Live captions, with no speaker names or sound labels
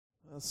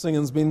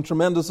Singing's been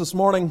tremendous this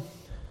morning.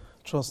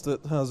 Trust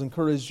it has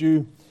encouraged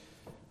you.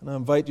 And I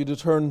invite you to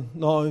turn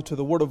now to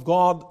the Word of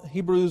God,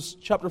 Hebrews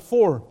chapter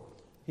 4.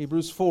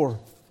 Hebrews 4.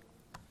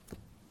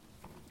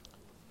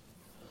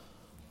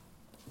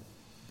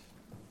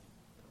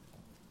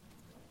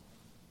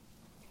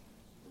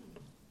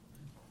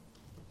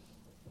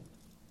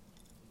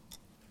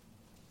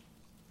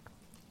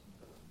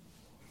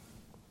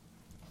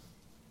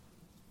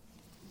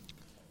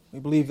 We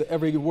believe that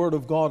every word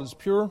of God is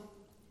pure,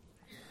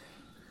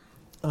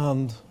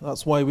 and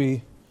that's why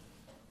we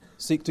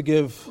seek to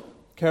give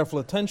careful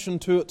attention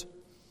to it.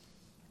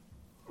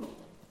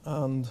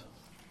 And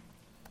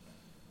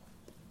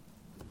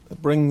it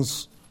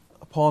brings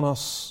upon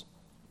us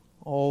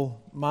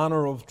all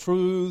manner of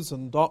truths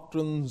and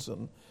doctrines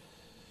and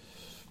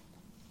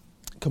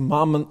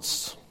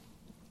commandments.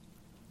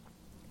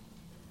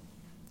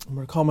 And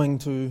we're coming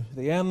to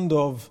the end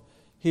of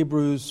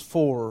Hebrews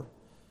 4.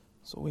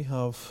 So we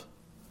have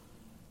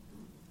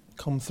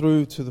come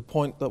through to the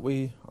point that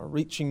we are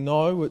reaching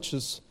now, which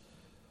is,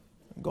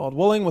 God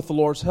willing, with the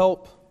Lord's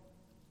help,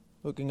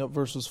 looking at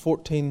verses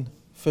 14,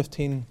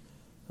 15,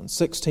 and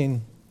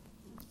 16.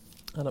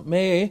 And it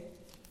may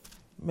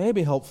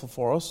be helpful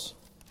for us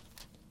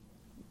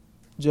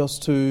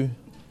just to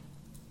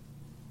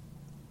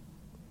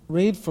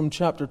read from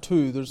chapter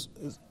 2. There's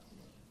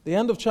the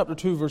end of chapter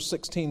 2, verse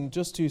 16,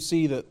 just to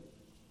see that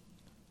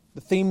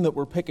the theme that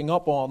we're picking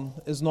up on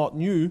is not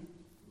new.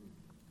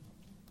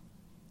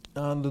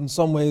 And in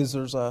some ways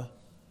there's a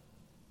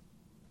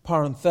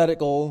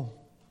parenthetical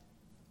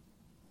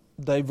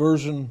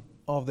diversion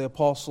of the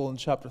apostle in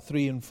chapter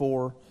 3 and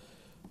 4,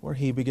 where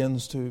he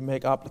begins to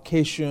make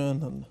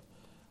application and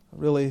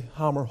really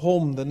hammer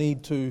home the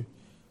need to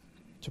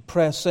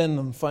press in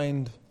and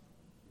find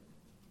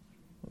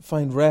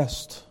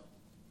rest,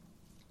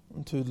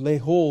 and to lay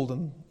hold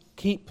and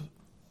keep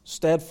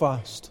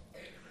steadfast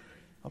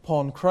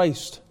upon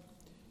Christ.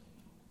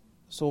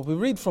 So if we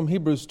read from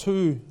Hebrews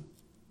 2,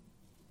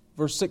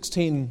 verse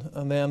 16,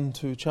 and then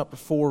to chapter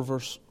 4,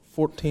 verse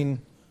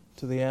 14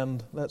 to the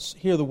end, let's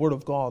hear the word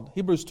of God.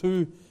 Hebrews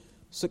 2,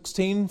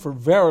 16, for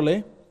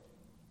verily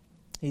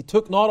he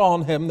took not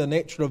on him the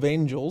nature of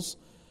angels,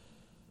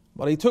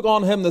 but he took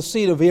on him the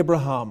seed of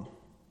Abraham.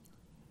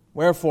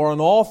 Wherefore in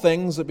all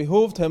things it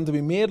behoved him to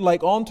be made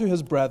like unto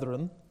his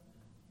brethren,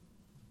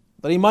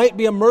 that he might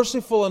be a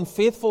merciful and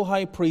faithful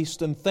high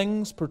priest in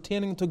things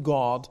pertaining to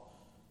God,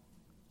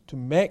 to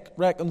make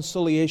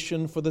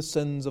reconciliation for the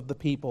sins of the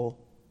people.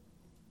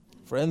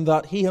 For in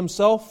that he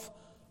himself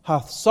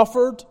hath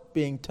suffered,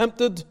 being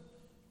tempted,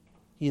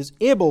 he is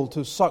able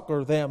to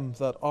succor them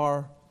that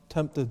are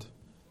tempted.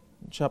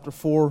 In chapter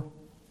 4,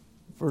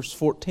 verse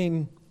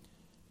 14,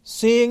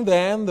 seeing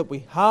then that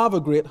we have a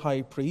great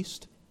high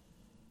priest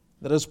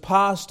that is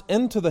passed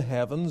into the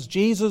heavens,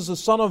 Jesus the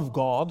Son of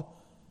God,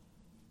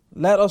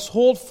 let us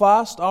hold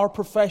fast our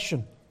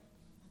profession.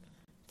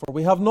 For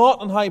we have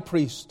not an high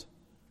priest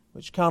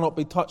which cannot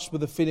be touched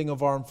with the feeling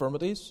of our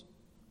infirmities,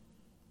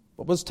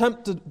 but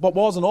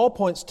was in all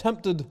points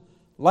tempted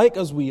like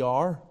as we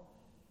are,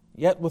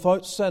 yet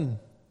without sin.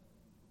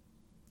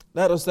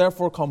 Let us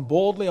therefore come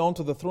boldly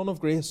unto the throne of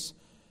grace,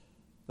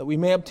 that we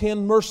may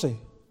obtain mercy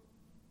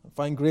and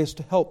find grace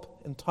to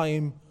help in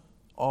time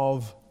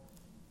of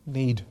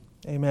need.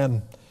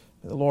 Amen.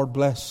 May the Lord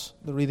bless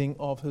the reading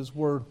of His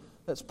Word.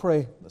 Let's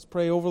pray. Let's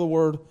pray over the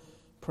Word.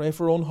 Pray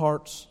for our own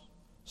hearts.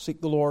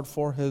 Seek the Lord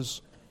for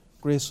His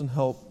grace and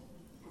help.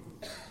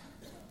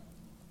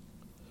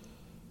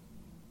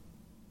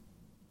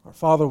 Our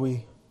Father,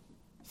 we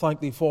thank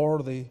Thee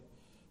for the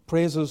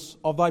praises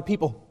of Thy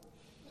people.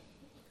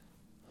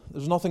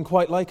 There's nothing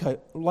quite like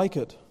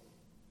it.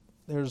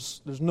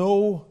 There's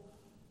no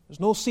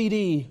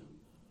CD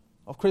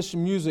of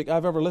Christian music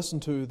I've ever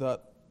listened to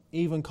that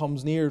even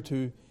comes near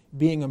to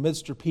being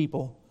amidst Your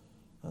people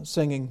and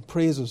singing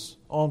praises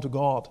unto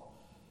God.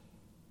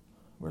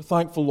 We're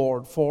thankful,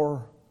 Lord,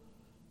 for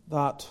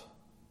that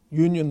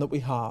union that we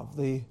have,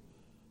 the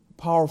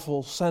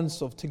powerful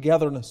sense of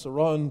togetherness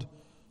around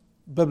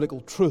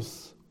biblical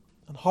truth,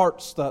 and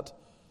hearts that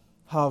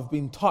have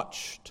been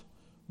touched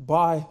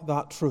by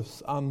that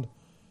truth, and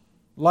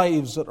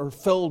lives that are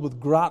filled with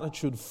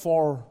gratitude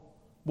for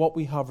what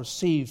we have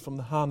received from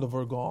the hand of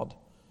our God.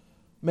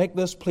 Make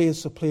this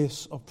place a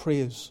place of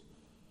praise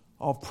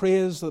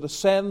that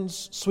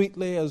ascends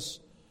sweetly as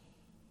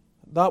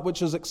that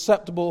which is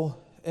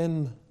acceptable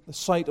in the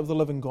sight of the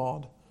living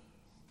God.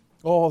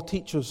 Oh,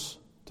 teach us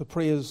to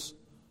praise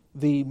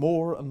Thee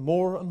more and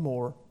more and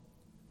more.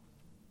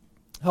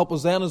 Help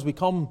us then as we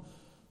come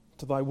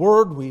to Thy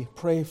Word. We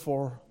pray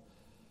for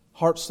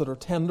hearts that are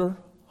tender,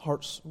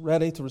 hearts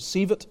ready to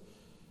receive it,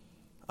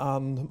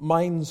 and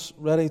minds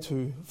ready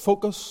to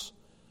focus,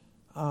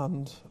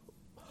 and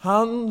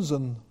hands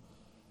and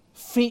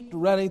feet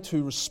ready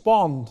to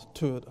respond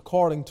to it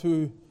according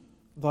to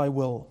Thy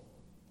will.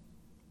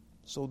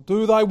 So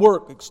do Thy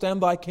work,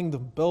 extend Thy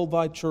kingdom, build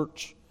Thy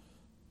church,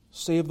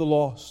 save the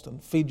lost,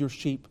 and feed Your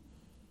sheep.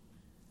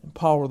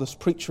 Empower this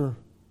preacher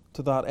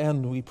to that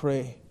end, we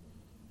pray.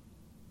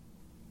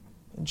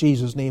 In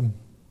Jesus' name,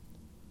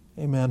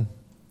 Amen.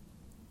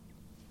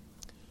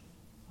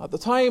 At the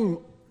time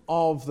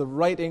of the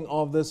writing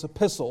of this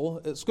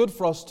epistle, it's good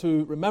for us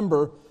to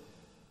remember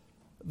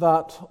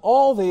that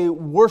all the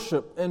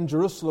worship in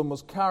Jerusalem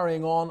was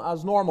carrying on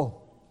as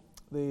normal.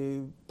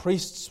 The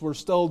priests were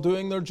still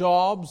doing their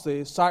jobs,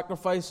 the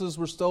sacrifices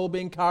were still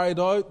being carried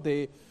out,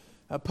 the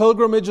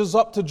pilgrimages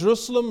up to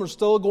Jerusalem were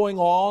still going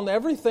on,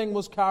 everything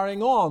was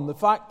carrying on. The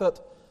fact that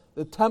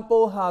the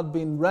temple had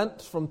been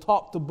rent from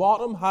top to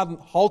bottom hadn't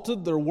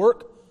halted their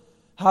work,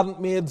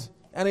 hadn't made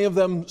any of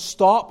them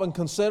stop and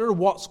consider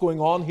what's going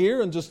on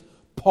here and just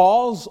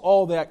pause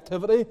all the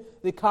activity.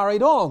 They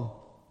carried on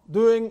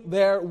doing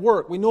their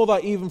work. We know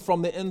that even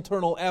from the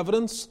internal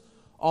evidence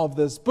of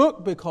this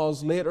book,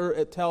 because later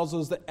it tells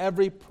us that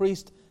every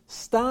priest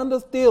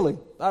standeth daily.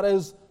 That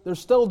is, they're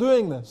still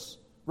doing this.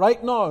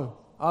 Right now,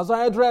 as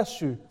I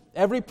address you,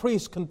 every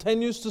priest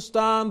continues to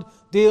stand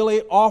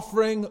daily,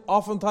 offering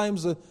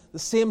oftentimes the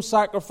same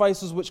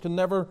sacrifices which can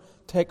never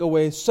take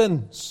away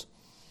sins.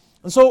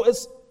 And so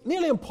it's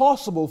nearly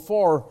impossible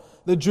for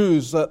the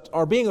Jews that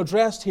are being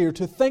addressed here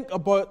to think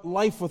about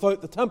life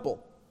without the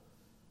temple.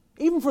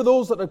 Even for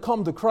those that had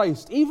come to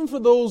Christ, even for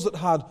those that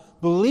had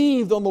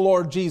believed on the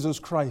Lord Jesus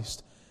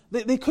Christ,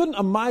 they couldn't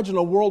imagine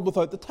a world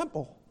without the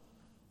temple.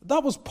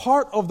 That was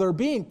part of their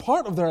being,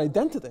 part of their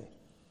identity.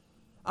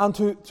 And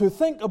to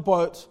think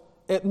about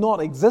it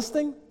not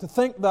existing, to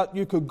think that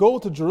you could go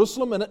to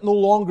Jerusalem and it no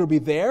longer be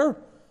there,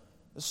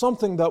 is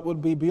something that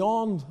would be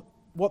beyond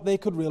what they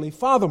could really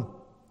fathom.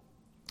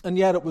 And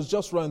yet it was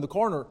just round the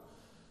corner.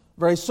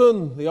 Very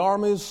soon the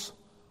armies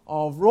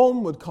of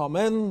Rome would come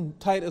in,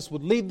 Titus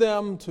would lead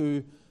them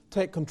to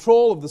take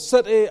control of the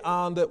city,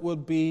 and it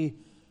would be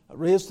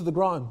razed to the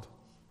ground.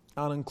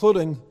 And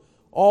including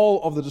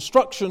all of the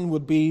destruction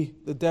would be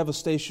the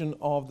devastation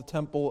of the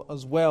temple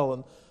as well.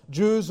 And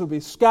Jews would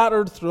be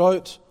scattered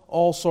throughout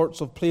all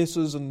sorts of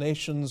places and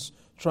nations,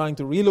 trying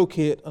to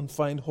relocate and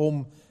find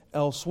home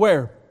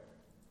elsewhere.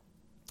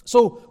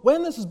 So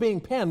when this is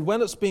being penned,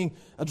 when it's being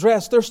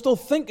addressed, they're still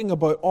thinking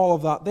about all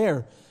of that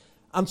there.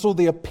 And so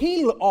the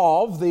appeal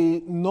of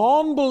the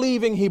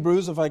non-believing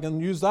Hebrews, if I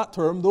can use that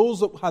term, those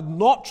that had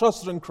not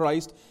trusted in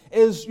Christ,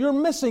 is you're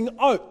missing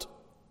out.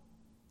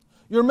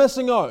 You're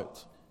missing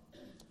out.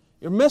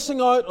 You're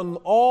missing out on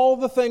all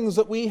the things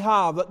that we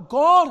have, that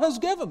God has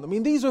given. I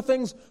mean, these are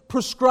things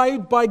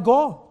prescribed by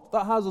God.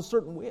 That has a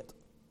certain weight.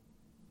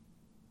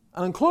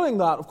 And including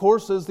that, of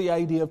course, is the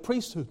idea of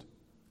priesthood.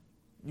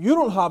 You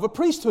don't have a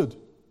priesthood.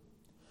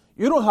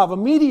 You don't have a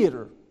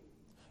mediator.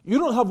 You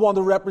don't have one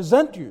to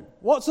represent you.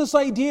 What's this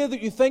idea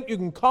that you think you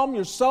can come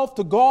yourself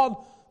to God?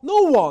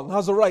 No one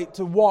has a right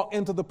to walk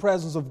into the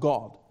presence of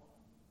God.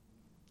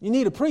 You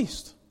need a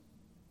priest.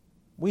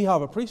 We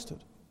have a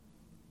priesthood.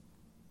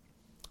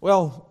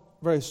 Well,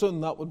 very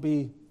soon that would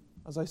be,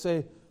 as I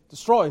say,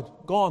 destroyed,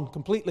 gone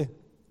completely.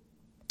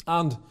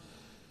 And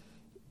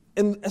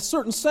in a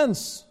certain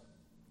sense,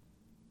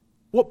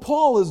 what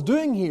Paul is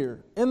doing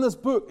here in this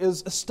book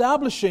is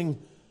establishing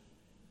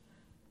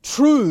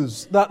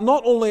truths that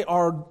not only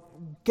are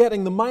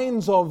getting the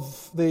minds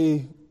of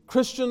the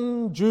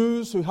Christian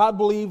Jews who had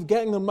believed,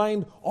 getting their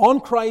mind on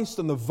Christ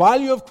and the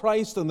value of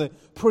Christ and the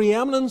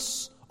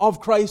preeminence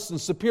of Christ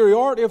and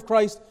superiority of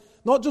Christ.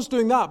 Not just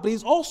doing that, but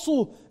he's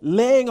also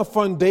laying a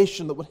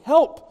foundation that would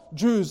help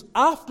Jews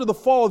after the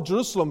fall of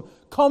Jerusalem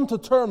come to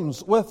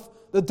terms with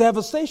the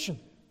devastation.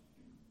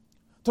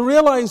 To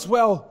realize,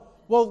 well,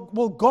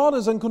 God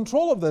is in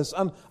control of this,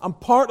 and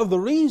part of the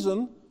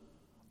reason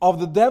of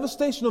the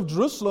devastation of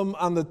Jerusalem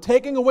and the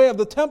taking away of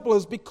the temple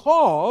is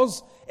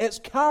because it's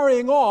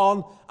carrying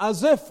on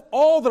as if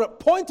all that it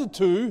pointed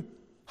to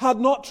had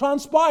not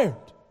transpired.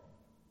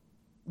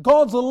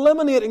 God's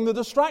eliminating the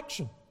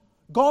distraction.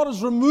 God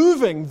is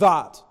removing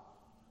that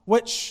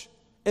which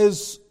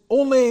is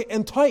only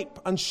in type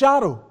and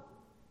shadow.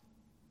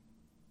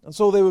 And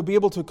so they would be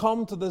able to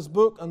come to this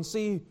book and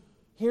see,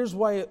 here's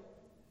why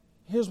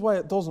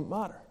it doesn't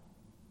matter.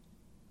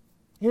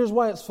 Here's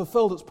why it's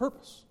fulfilled its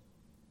purpose.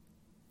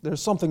 There's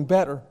something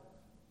better,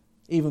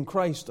 even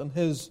Christ and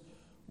His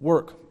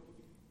work.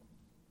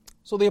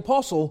 So the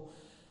apostle,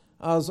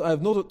 as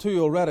I've noted to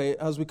you already,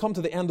 as we come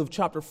to the end of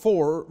chapter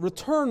 4,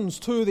 returns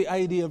to the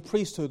idea of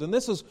priesthood. And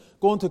this is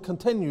going to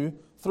continue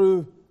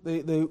through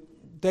the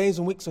days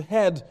and weeks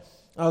ahead.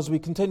 As we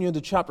continue into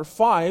chapter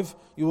 5,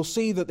 you will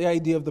see that the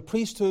idea of the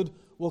priesthood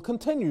will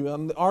continue.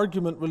 And the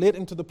argument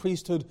relating to the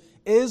priesthood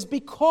is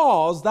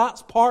because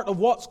that's part of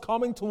what's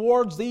coming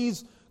towards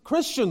these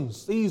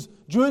Christians, these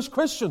Jewish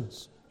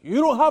Christians. You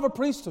don't have a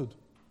priesthood.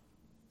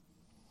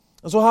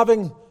 And so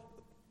having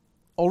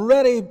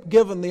already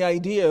given the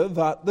idea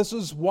that this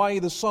is why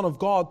the Son of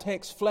God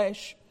takes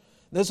flesh,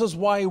 this is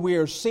why we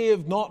are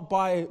saved not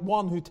by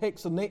one who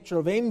takes the nature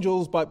of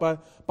angels, but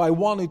by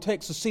one who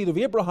takes the seed of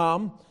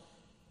Abraham,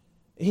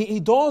 he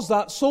does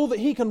that so that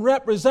he can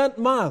represent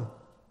man.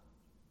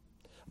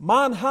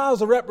 Man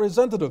has a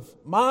representative.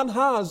 Man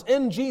has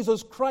in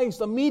Jesus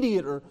Christ a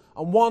mediator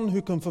and one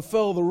who can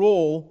fulfill the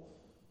role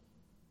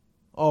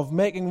of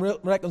making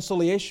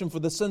reconciliation for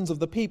the sins of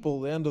the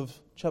people. The end of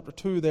chapter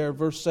 2 there,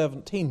 verse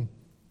 17.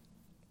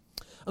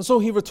 And so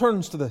he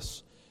returns to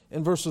this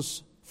in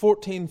verses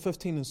 14,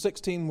 15, and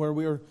 16, where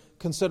we are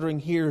considering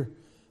here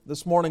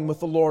this morning with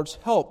the Lord's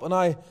help. And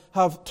I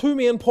have two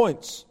main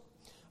points,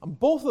 and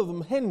both of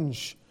them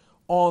hinge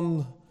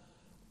on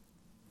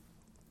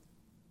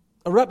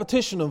a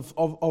repetition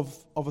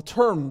of a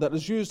term that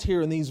is used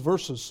here in these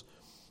verses,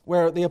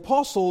 where the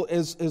apostle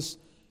is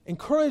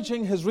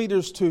encouraging his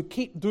readers to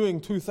keep doing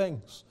two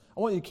things. I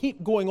want you to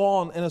keep going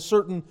on in a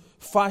certain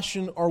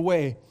fashion or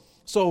way.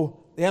 So,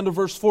 the end of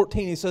verse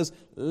 14, he says,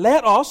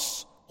 "Let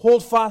us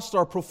hold fast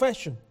our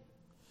profession."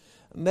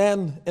 And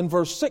then in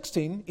verse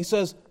 16, he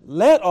says,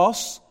 "Let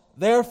us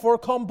therefore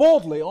come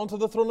boldly onto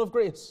the throne of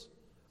grace."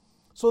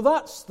 So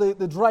that's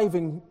the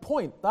driving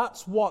point.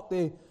 That's what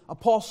the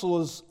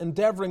apostle is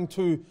endeavoring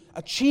to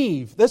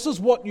achieve. This is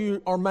what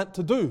you are meant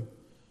to do.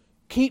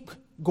 Keep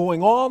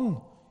going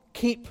on,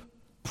 keep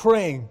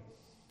praying.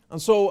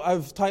 And so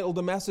I've titled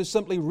the message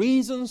simply,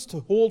 "Reasons to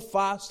Hold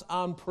Fast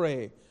and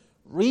Pray."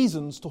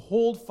 Reasons to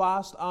hold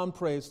fast and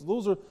pray. So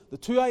those are the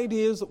two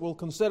ideas that we'll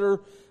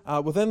consider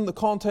within the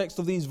context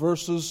of these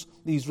verses.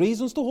 These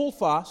reasons to hold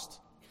fast,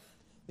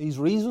 these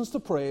reasons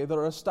to pray that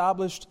are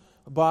established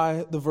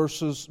by the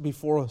verses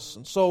before us.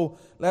 And so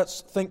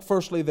let's think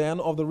firstly then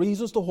of the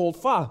reasons to hold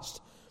fast.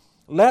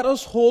 Let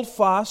us hold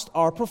fast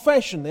our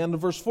profession. The end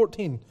of verse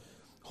 14.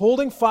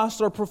 Holding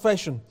fast our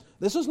profession.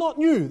 This is not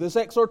new, this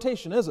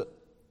exhortation, is it?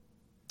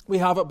 We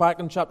have it back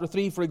in chapter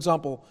 3, for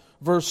example,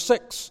 verse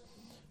 6.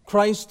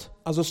 Christ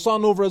as a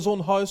son over his own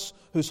house,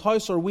 whose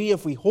house are we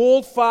if we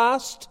hold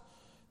fast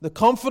the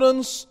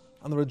confidence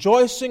and the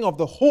rejoicing of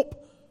the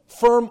hope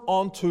firm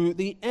unto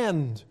the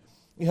end.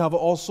 We have it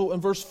also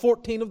in verse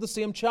 14 of the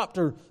same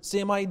chapter,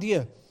 same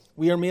idea.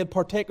 We are made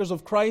partakers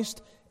of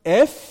Christ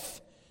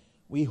if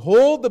we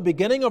hold the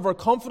beginning of our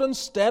confidence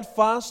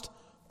steadfast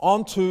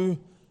unto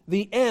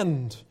the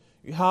end.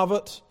 You have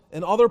it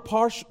in other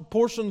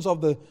portions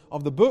of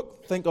the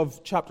book. Think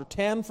of chapter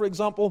 10, for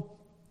example,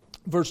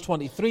 verse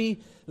 23.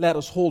 Let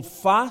us hold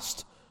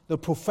fast the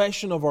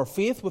profession of our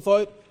faith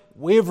without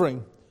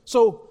wavering.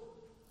 So,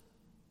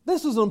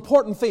 this is an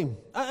important theme.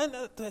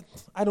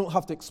 I don't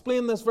have to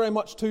explain this very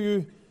much to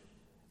you.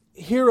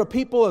 Here are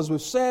people, as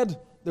we've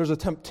said, there's a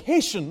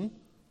temptation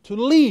to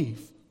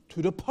leave,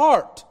 to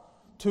depart,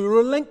 to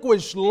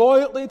relinquish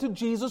loyalty to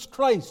Jesus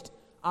Christ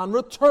and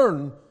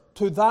return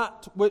to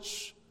that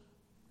which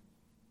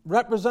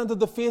represented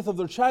the faith of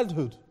their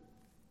childhood.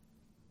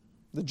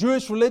 The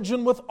Jewish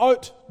religion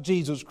without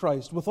Jesus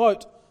Christ,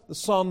 without the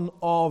Son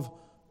of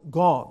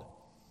God.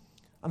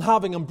 And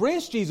having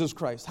embraced Jesus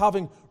Christ,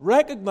 having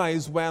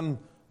recognized when,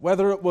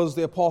 whether it was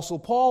the Apostle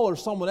Paul or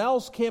someone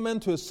else came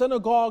into a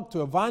synagogue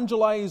to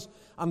evangelize,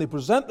 and they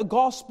present the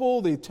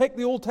gospel, they take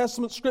the Old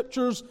Testament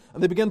scriptures,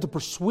 and they begin to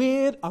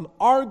persuade and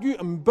argue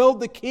and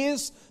build the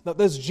case that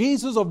this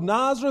Jesus of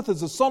Nazareth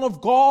is the Son of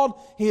God,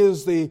 He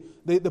is the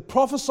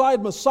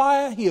prophesied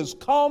Messiah, He has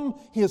come,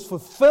 He has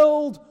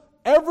fulfilled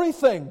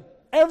everything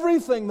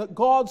that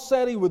God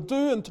said He would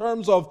do in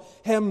terms of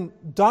Him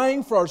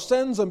dying for our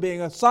sins and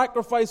being a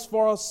sacrifice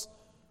for us.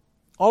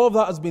 All of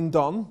that has been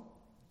done.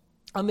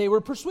 And they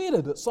were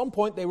persuaded. At some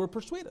point they were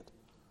persuaded.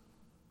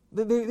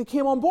 They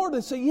came on board.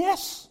 They say,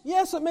 yes,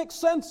 it makes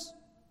sense.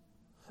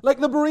 Like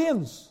the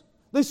Bereans.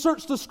 They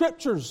searched the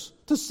Scriptures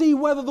to see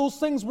whether those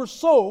things were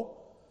so,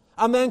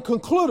 and then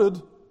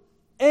concluded,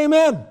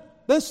 amen.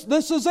 This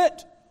is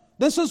it.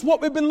 This is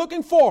what we've been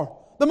looking for.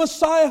 The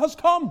Messiah has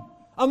come.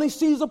 And they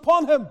seize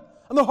upon Him.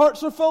 And their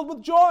hearts are filled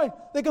with joy.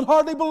 They can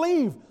hardly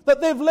believe that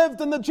they've lived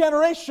in the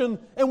generation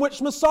in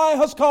which Messiah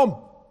has come.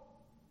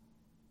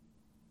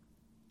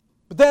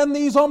 But then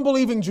these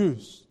unbelieving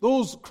Jews,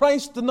 those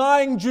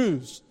Christ-denying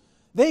Jews,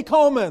 they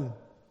come in and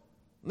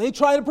they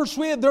try to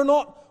persuade. They're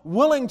not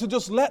willing to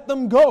just let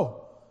them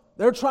go.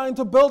 They're trying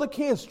to build a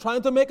case,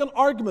 trying to make an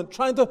argument,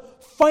 trying to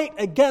fight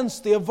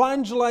against the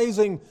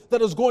evangelizing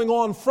that is going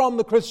on from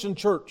the Christian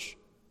church.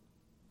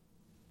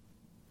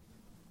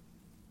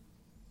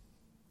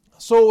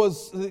 So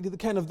as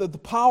the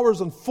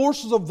powers and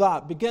forces of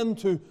that begin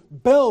to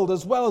build,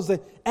 as well as the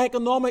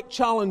economic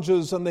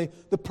challenges and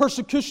the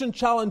persecution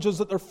challenges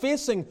that they're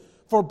facing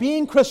for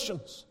being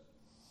Christians,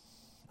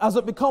 as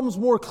it becomes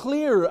more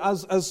clear,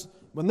 as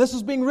when this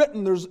is being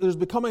written, there's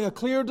becoming a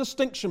clear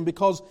distinction,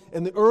 because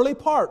in the early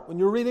part, when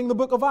you're reading the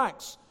book of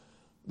Acts,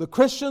 the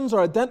Christians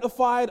are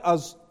identified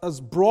as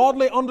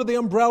broadly under the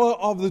umbrella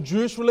of the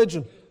Jewish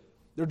religion.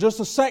 They're just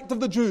a sect of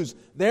the Jews.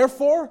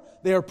 Therefore,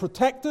 they are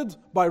protected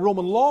by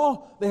Roman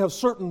law. They have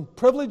certain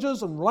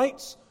privileges and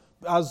rights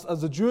as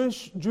the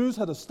Jews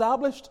had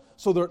established.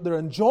 So they're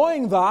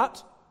enjoying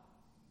that.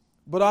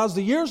 But as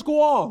the years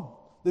go on,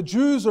 the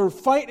Jews are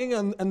fighting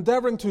and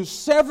endeavoring to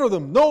sever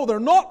them. No, they're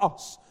not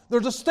us.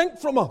 They're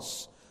distinct from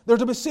us. They're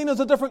to be seen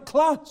as a different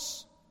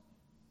class.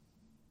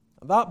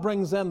 And that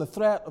brings then the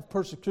threat of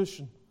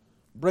persecution,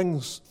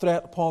 brings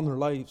threat upon their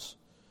lives.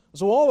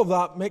 So all of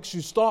that makes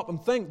you stop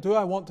and think, do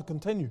I want to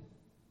continue?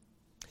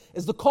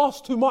 Is the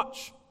cost too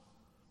much?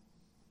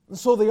 And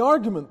so the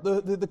argument,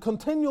 the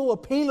continual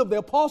appeal of the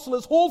apostle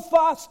is, hold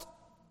fast.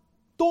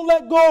 Don't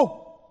let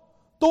go.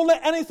 Don't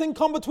let anything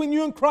come between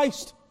you and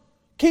Christ.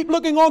 Keep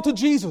looking on to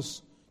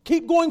Jesus.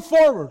 Keep going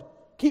forward.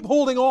 Keep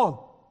holding on.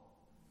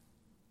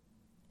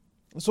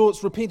 And so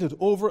it's repeated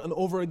over and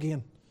over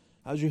again,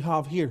 as you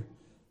have here.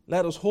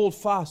 Let us hold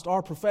fast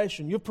our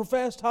profession. You've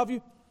professed, have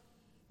you?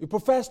 You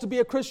profess to be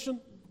a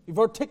Christian. You've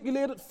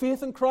articulated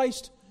faith in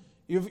Christ.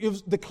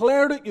 You've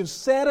declared it. You've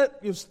said it.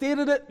 You've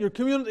stated it. Your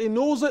community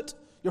knows it.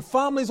 Your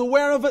family's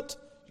aware of it.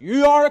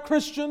 You are a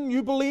Christian.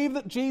 You believe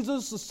that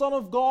Jesus, the Son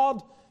of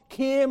God,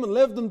 came and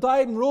lived and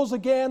died and rose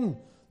again.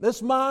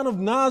 This man of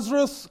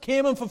Nazareth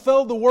came and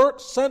fulfilled the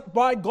works sent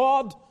by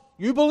God.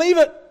 You believe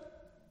it.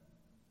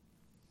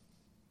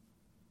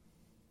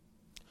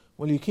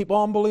 Will you keep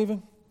on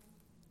believing?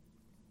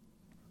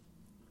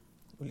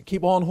 Will you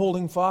keep on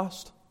holding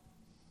fast?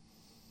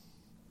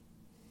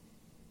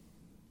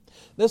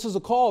 This is a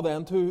call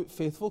then to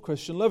faithful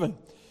Christian living.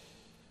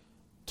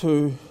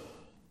 In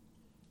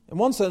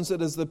one sense,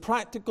 it is the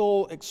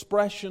practical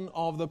expression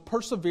of the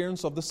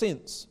perseverance of the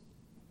saints.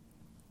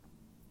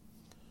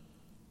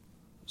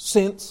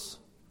 Saints,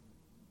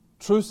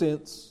 true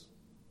saints,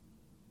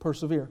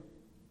 persevere.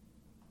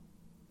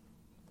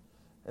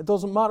 It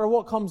doesn't matter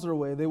what comes their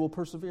way, they will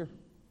persevere.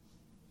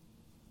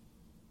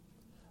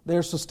 They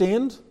are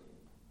sustained,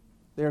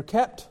 they are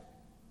kept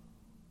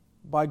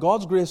by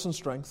God's grace and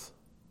strength,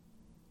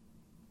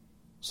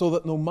 so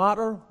that no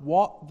matter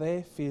what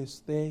they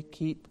face, they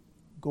keep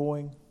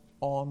going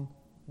on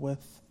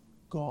with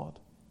God.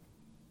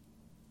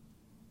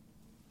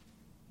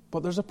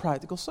 But there's a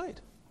practical side.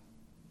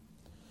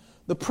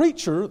 The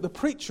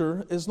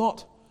preacher is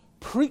not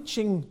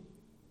preaching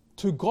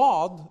to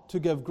God to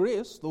give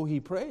grace, though he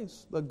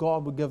prays that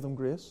God would give them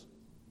grace.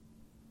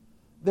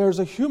 There's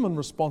a human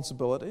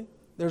responsibility.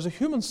 There's a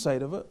human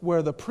side of it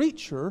where the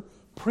preacher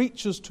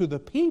preaches to the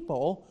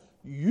people,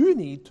 you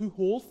need to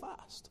hold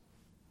fast.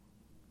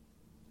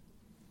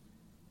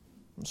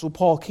 And so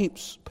Paul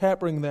keeps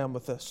peppering them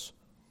with this.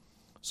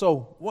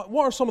 So, what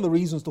are some of the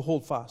reasons to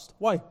hold fast?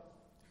 Why?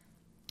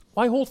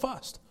 Why hold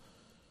fast?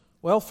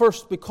 Well,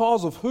 first,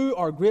 because of who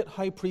our great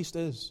high priest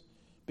is.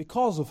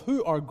 Because of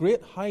who our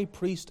great high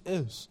priest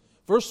is.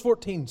 Verse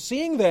 14,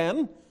 seeing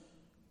then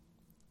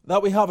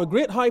that we have a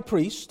great high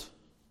priest,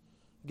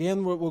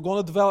 again, we're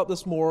going to develop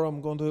this more.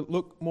 I'm going to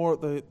look more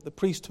at the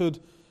priesthood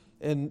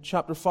in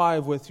chapter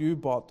 5 with you,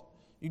 but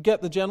you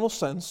get the general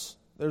sense.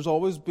 There's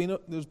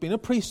been a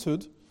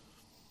priesthood.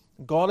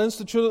 God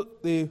instituted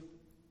the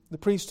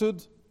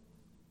priesthood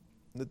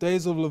in the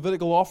days of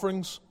Levitical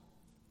offerings,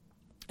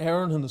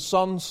 Aaron and his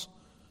sons,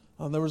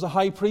 and there was a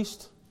high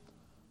priest,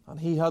 and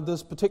he had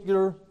this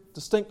particular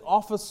distinct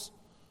office,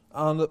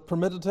 and it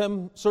permitted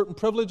him certain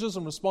privileges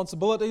and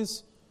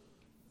responsibilities.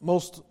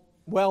 Most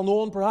well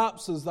known,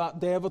 perhaps, is that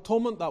Day of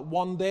Atonement, that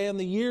one day in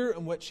the year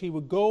in which he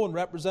would go and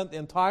represent the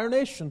entire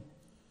nation,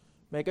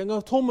 making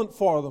atonement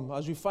for them,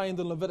 as you find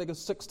in Leviticus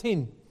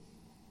 16.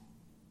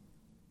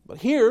 But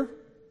here,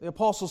 the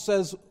apostle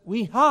says,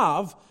 we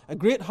have a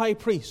great high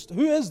priest.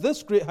 Who is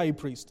this great high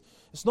priest?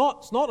 It's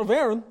not of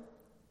Aaron.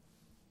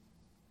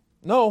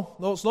 No,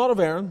 it's not of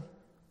Aaron.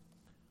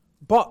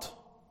 But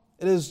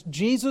it is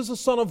Jesus, the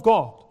Son of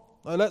God.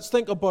 Now let's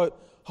think about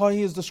how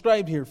he is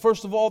described here.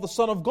 First of all, the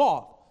Son of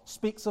God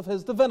speaks of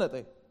his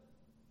divinity.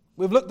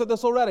 We've looked at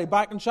this already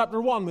back in chapter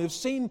 1. We've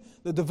seen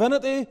the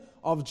divinity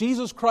of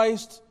Jesus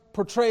Christ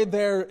portrayed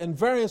there in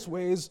various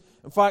ways.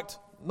 In fact,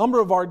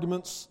 number of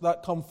arguments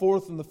that come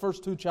forth in the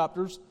first 2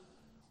 chapters.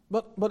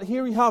 But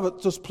here we have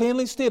it just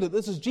plainly stated.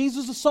 This is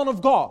Jesus, the Son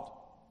of God.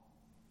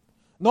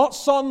 Not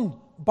Son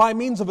by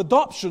means of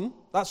adoption.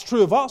 That's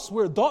true of us.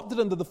 We're adopted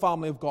into the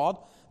family of God.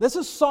 This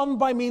is Son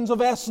by means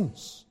of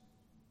essence.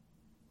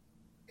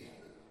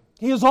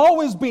 He has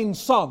always been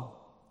Son.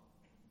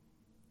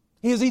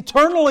 He is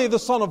eternally the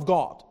Son of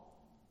God.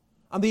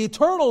 And the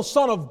eternal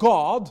Son of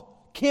God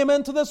came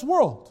into this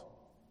world.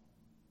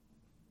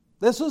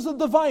 This is the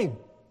divine.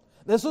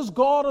 This is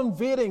God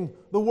invading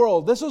the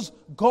world. This is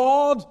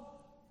God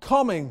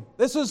coming.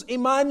 This is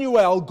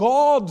Emmanuel,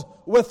 God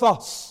with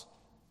us.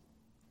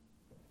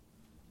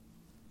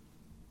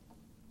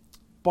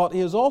 But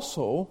he is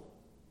also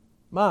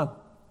man.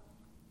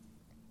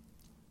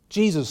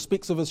 Jesus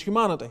speaks of his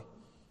humanity.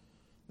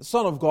 The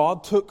Son of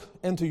God took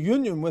into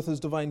union with his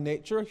divine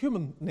nature a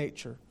human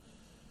nature.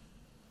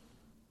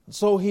 And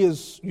so he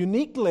is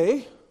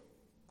uniquely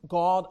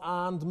God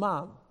and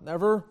man.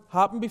 Never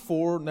happened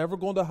before, never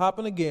going to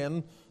happen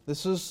again.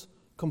 This is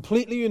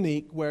completely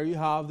unique, where you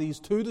have these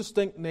 2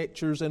 distinct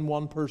natures in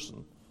one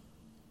person.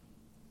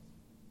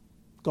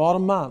 God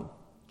and man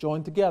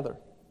joined together.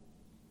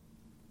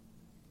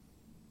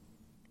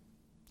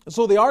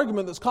 So the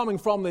argument that's coming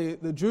from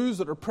the Jews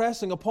that are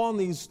pressing upon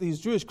these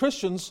Jewish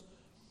Christians,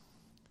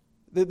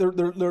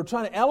 they're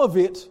trying to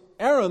elevate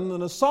Aaron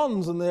and his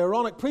sons in the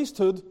Aaronic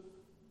priesthood.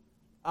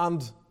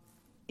 And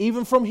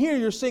even from here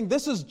you're saying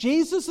this is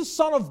Jesus, the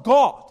Son of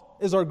God,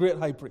 is our great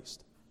high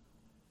priest.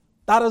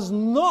 That is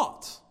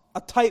not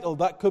a title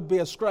that could be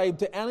ascribed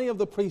to any of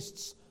the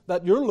priests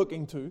that you're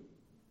looking to.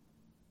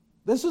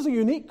 This is a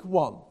unique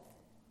one.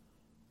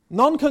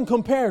 None can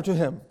compare to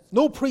him.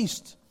 No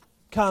priest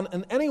can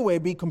in any way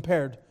be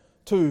compared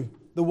to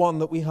the one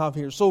that we have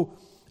here. So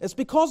it's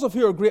because of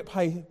who our great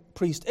high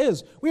priest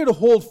is. We are to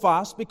hold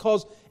fast,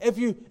 because if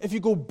you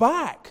go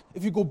back,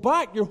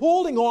 you're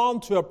holding on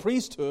to a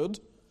priesthood,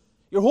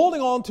 you're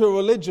holding on to a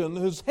religion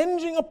who's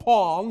hinging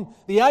upon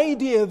the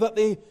idea that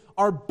they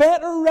are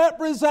better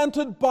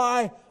represented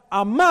by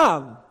a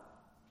man,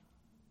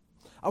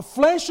 a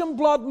flesh and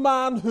blood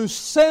man who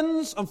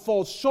sins and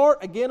falls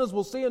short, again as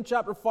we'll see in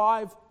chapter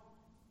 5,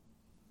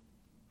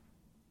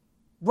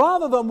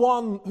 rather than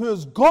one who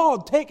is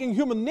God taking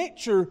human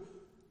nature.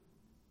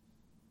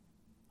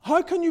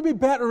 How can you be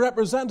better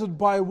represented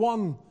by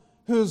one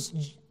who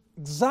is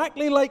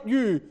exactly like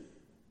you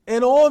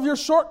in all of your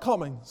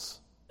shortcomings?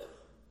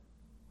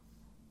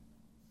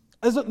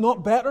 Is it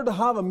not better to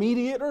have a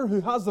mediator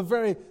who has the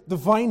very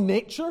divine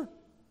nature?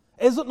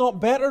 Is it not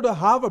better to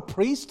have a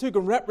priest who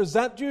can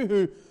represent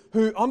you,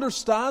 who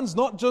understands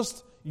not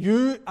just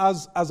you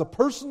as a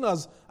person,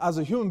 as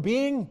a human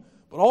being,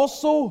 but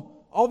also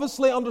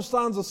obviously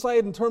understands the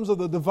side in terms of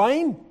the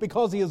divine,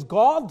 because he is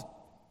God?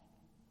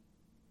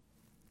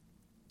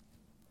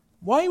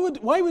 Why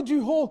would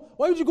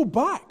you go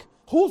back?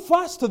 Hold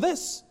fast to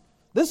this.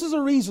 This is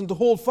a reason to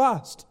hold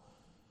fast,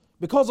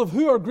 because of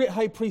who our great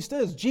high priest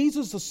is,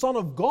 Jesus, the Son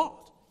of God.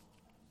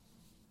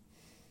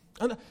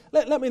 And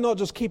let me not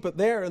just keep it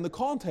there in the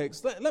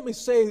context. Let me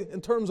say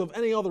in terms of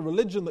any other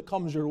religion that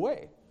comes your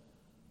way.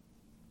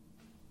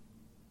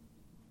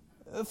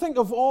 Think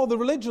of all the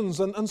religions,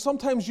 and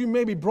sometimes you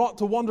may be brought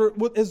to wonder,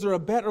 is there a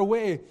better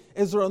way?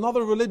 Is there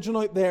another religion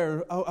out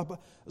there?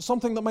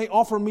 Something that might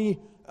offer me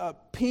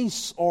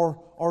peace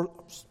or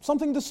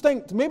something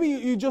distinct. Maybe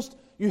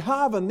you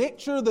have a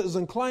nature that is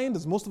inclined,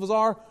 as most of us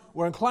are,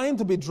 we're inclined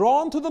to be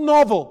drawn to the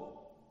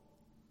novel.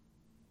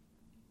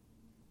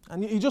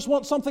 And you just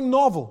want something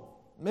novel.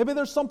 Maybe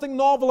there's something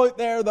novel out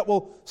there that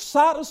will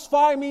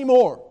satisfy me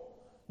more.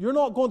 You're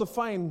not going to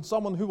find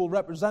someone who will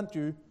represent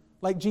you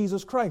like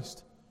Jesus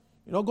Christ.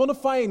 You're not going to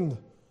find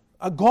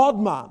a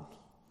God-man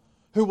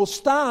who will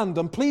stand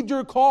and plead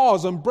your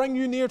cause and bring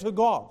you near to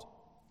God.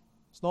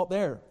 It's not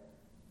there.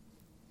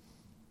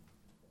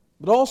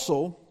 But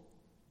also,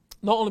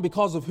 not only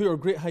because of who our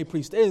great high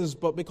priest is,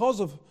 but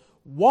because of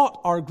what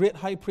our great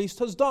high priest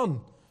has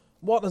done.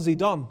 What has he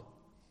done?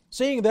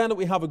 Seeing then that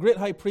we have a great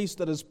high priest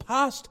that has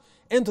passed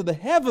into the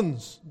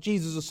heavens,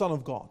 Jesus the Son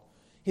of God.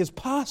 He has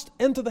passed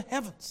into the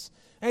heavens.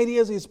 The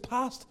idea is he has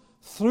passed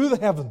through the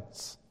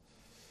heavens.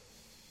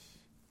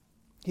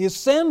 He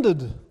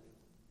ascended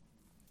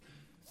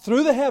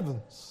through the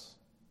heavens.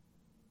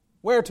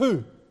 Where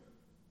to?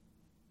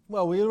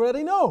 Well, we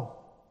already know.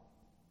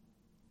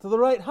 To the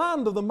right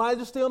hand of the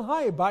Majesty on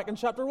high, back in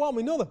chapter 1,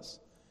 we know this.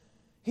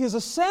 He has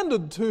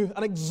ascended to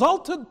an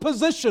exalted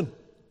position.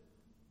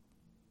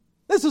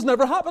 This has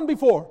never happened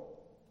before.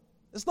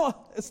 It's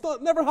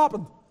never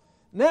happened.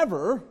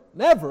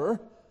 Never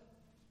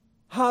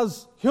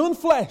has human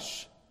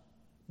flesh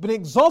been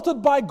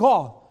exalted by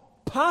God,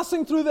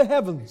 passing through the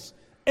heavens,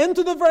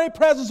 into the very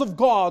presence of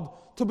God,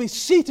 to be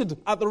seated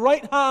at the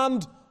right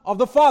hand of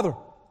the Father.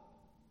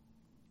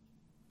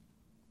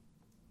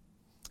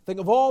 Think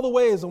of all the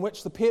ways in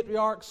which the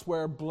patriarchs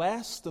were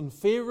blessed and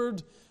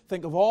favored.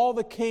 Think of all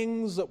the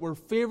kings that were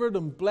favored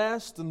and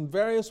blessed in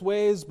various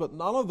ways, but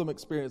none of them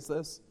experienced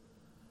this.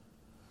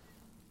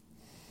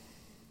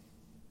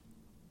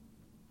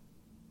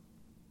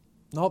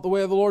 Not the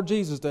way the Lord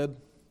Jesus did.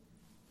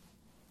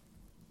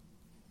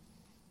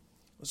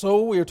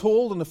 So we are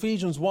told in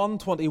Ephesians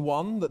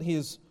 1:21 that he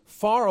is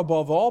far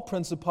above all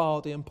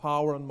principality and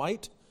power and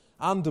might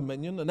and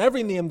dominion and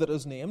every name that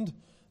is named,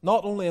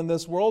 not only in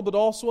this world but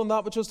also in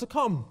that which is to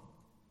come.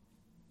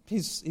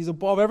 He's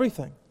above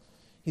everything.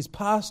 He's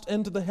passed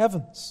into the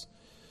heavens.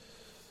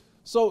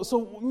 So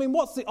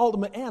what's the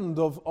ultimate end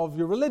of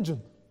your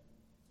religion?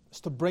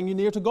 It's to bring you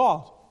near to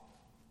God.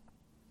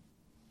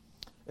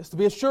 It's to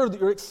be assured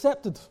that you're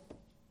accepted.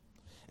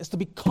 It's to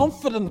be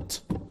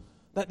confident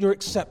that you're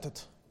accepted.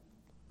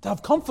 To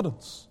have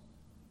confidence.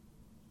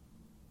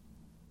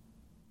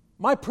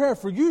 My prayer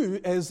for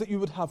you is that you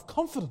would have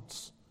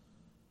confidence.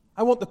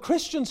 I want the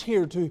Christians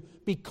here to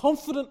be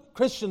confident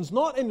Christians,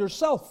 not in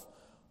yourself,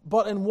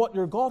 but in what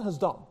your God has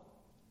done.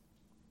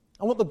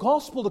 I want the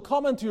gospel to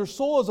come into your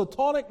soul as a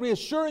tonic,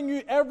 reassuring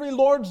you every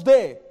Lord's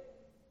day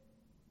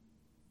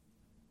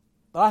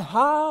that I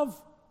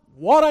have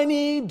what I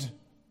need,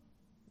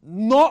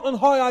 not in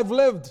how I've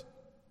lived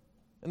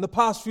in the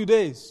past few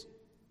days,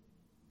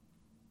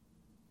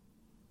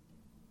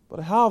 but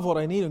I have what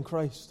I need in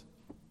Christ.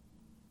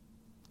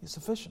 He's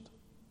sufficient.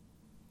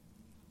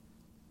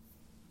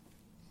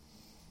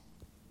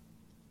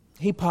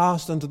 He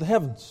passed into the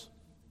heavens,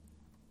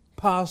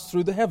 passed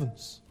through the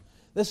heavens.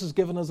 This has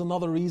given us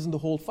another reason to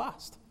hold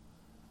fast,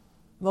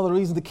 another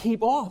reason to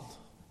keep on.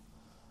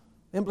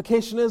 The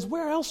implication is,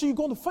 where else are you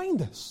going to find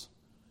this?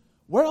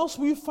 Where else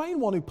will you find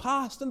one who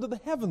passed into the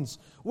heavens?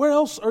 Where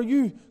else are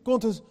you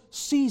going to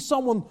see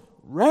someone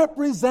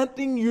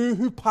representing you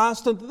who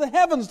passed into the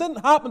heavens?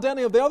 Didn't happen to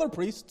any of the other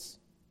priests.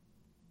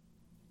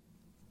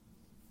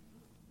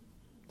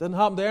 Didn't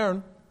happen to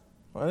Aaron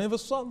or any of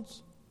his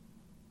sons.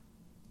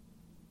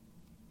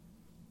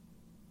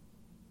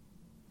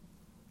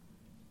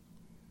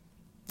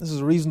 This is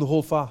a reason to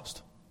hold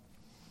fast.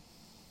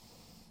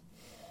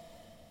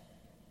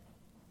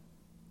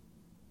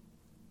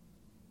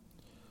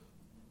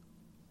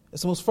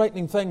 It's the most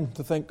frightening thing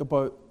to think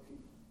about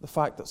the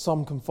fact that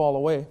some can fall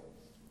away.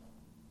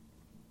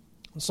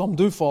 And some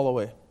do fall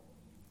away.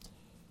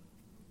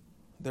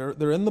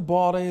 They're in the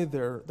body,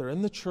 they're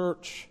in the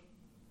church,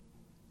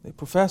 they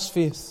profess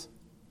faith,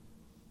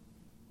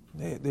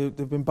 they've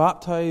been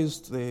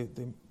baptized, they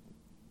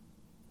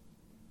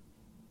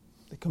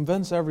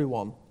convince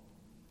everyone,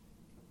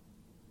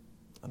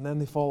 and then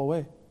they fall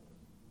away.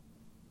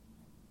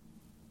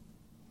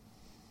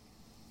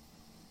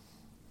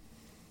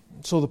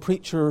 So the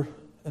preacher,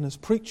 in his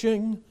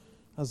preaching,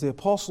 as the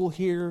apostle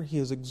here, he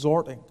is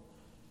exhorting.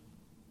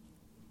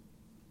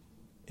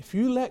 If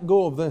you let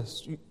go of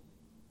this,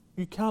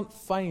 you can't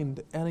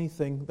find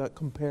anything that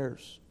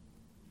compares.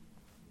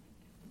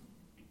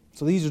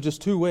 So these are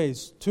just two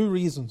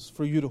reasons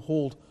for you to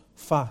hold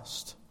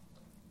fast.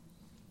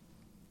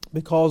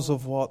 Because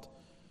of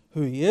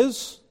who he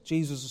is,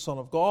 Jesus the Son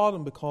of God,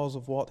 and because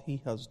of what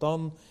he has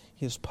done,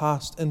 he has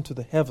passed into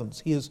the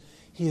heavens. He has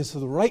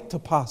the right to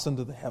pass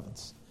into the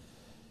heavens.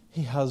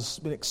 He has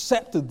been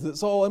accepted.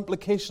 It's all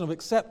implication of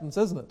acceptance,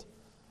 isn't it?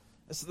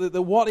 It's that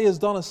what he has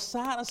done is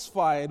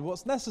satisfied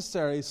what's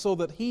necessary so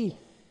that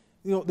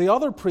the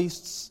other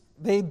priests,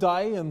 they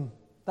die and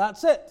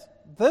that's it.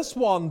 This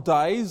one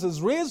dies,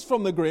 is raised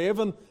from the grave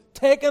and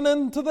taken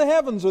into the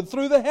heavens or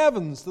through the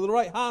heavens to the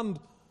right hand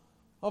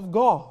of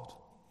God.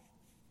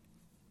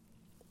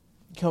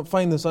 You can't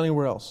find this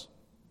anywhere else.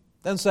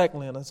 Then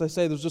secondly, and as I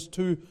say, there's just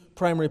two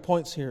primary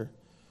points here.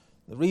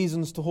 The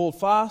reasons to hold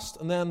fast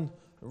and then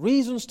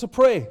reasons to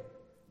pray.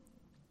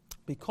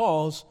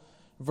 Because,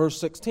 verse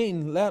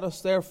 16, let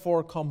us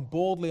therefore come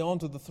boldly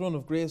onto the throne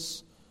of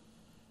grace.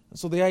 And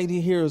so the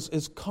idea here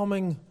is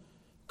coming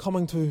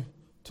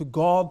to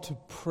God to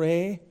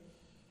pray.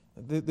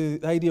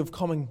 The idea of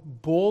coming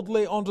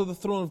boldly onto the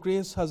throne of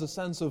grace has a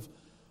sense of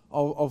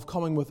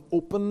coming with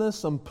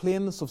openness and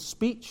plainness of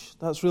speech.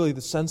 That's really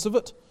the sense of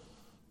it.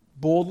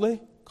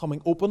 Boldly,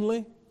 coming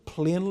openly,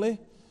 plainly.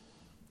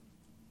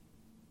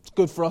 It's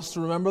good for us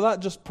to remember that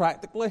just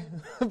practically,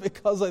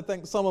 because I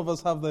think some of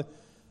us have the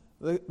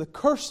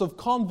curse of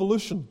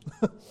convolution.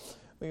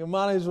 We can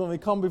manage, when we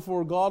come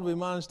before God, we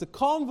manage to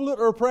convolute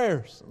our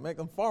prayers and make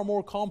them far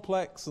more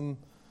complex. And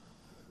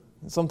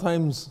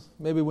sometimes,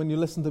 maybe when you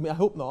listen to me, I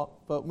hope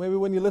not, but maybe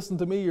when you listen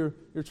to me, you're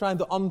trying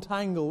to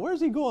untangle.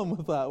 Where's he going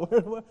with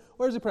that?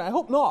 Where's he praying? I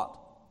hope not.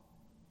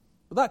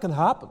 But that can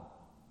happen.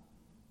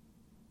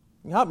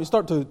 You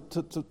start to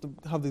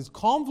have these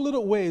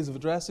convoluted ways of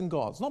addressing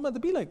God. It's not meant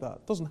to be like that.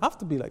 It doesn't have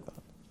to be like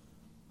that.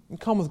 You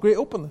come with great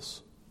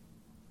openness.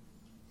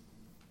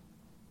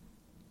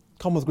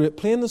 Come with great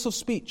plainness of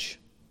speech.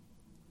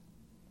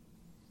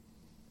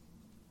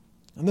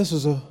 And this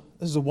is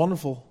a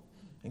wonderful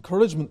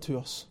encouragement to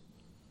us,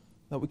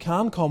 that we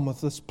can come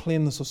with this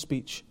plainness of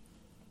speech,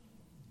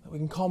 that we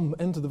can come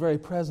into the very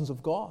presence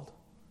of God.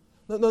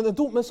 Now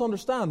don't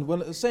misunderstand.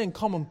 When it's saying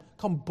come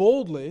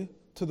boldly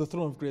to the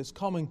throne of grace,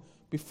 coming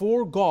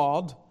before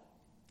God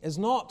is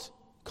not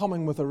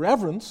coming with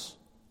irreverence.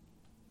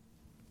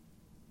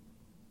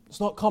 It's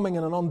not coming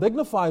in an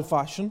undignified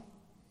fashion.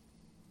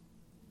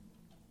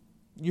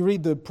 You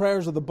read the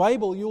prayers of the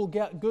Bible, you'll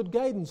get good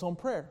guidance on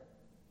prayer.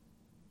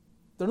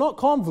 They're not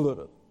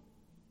convoluted.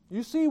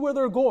 You see where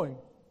they're going.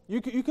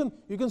 You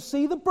can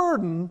see the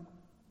burden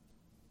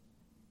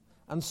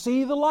and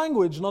see the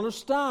language and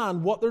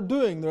understand what they're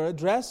doing. They're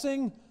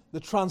addressing the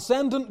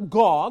transcendent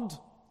God.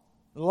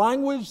 The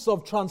language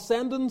of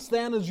transcendence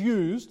then is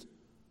used.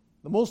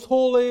 The most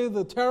holy,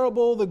 the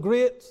terrible, the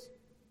great,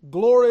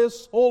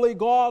 glorious, holy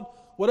God,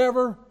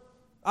 whatever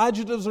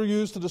adjectives are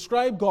used to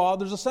describe God,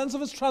 there's a sense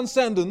of His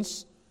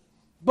transcendence,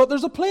 but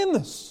there's a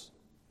plainness.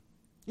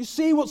 You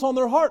see what's on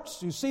their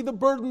hearts. You see the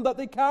burden that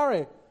they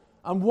carry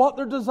and what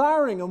they're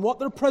desiring and what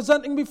they're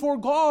presenting before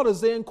God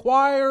as they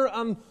inquire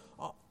and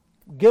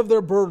give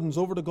their burdens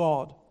over to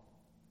God.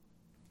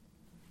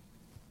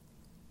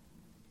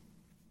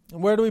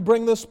 And where do we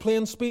bring this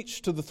plain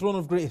speech? To the throne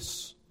of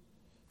grace.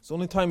 It's the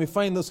only time we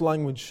find this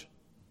language,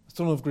 the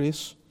throne of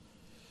grace.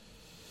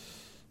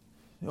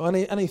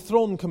 Any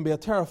throne can be a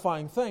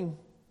terrifying thing.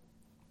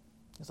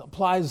 It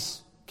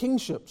implies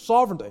kingship,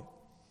 sovereignty.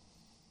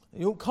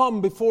 You don't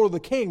come before the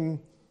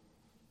king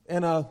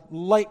in a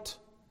light,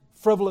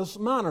 frivolous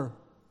manner.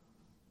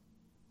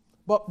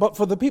 But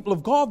for the people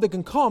of God, they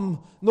can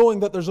come knowing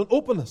that there's an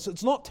openness.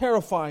 It's not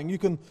terrifying. You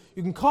can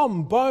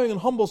come bowing in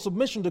humble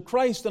submission to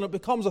Christ, and it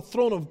becomes a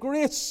throne of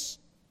grace.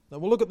 Now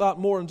we'll look at that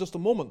more in just a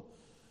moment.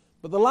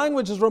 But the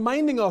language is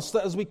reminding us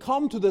that as we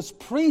come to this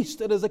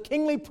priest, it is a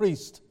kingly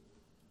priest.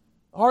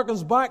 It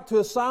harkens back to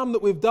a psalm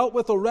that we've dealt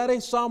with already,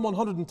 Psalm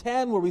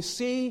 110, where we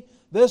see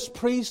this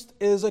priest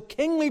is a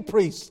kingly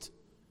priest.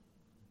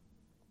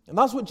 And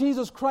that's what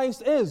Jesus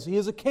Christ is. He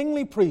is a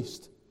kingly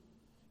priest.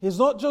 He is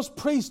not just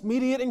priest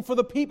mediating for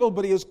the people,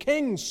 but He is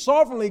king,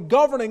 sovereignly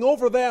governing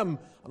over them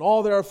and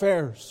all their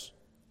affairs.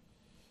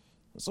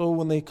 So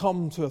when they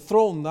come to a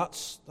throne,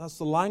 that's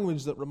the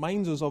language that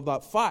reminds us of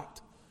that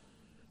fact.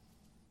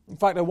 In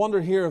fact, I wonder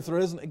here if there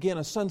isn't, again,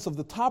 a sense of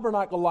the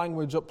tabernacle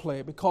language at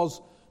play,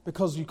 because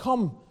you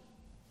come,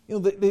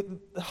 the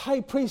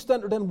high priest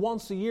entered in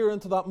once a year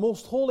into that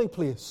most holy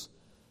place,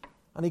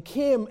 and he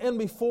came in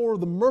before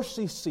the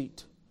mercy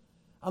seat.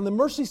 And the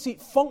mercy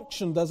seat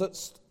functioned as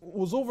it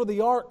was over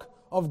the ark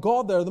of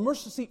God there. The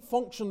mercy seat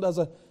functioned as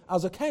a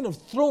kind of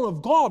throne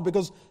of God,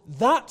 because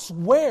that's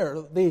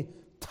where the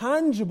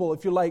tangible,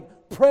 if you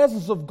like,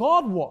 presence of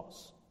God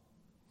was.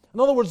 In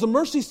other words, the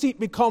mercy seat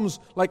becomes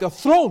like a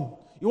throne.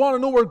 You want to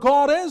know where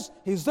God is?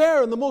 He's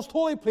there in the most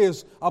holy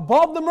place,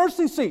 above the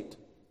mercy seat.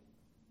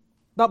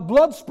 That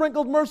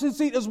blood-sprinkled mercy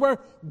seat is where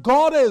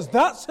God is.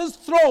 That's His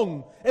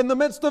throne in the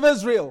midst of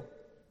Israel.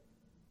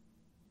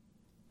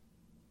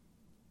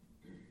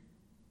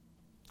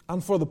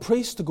 And for the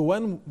priest to go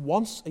in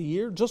once a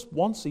year, just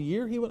once a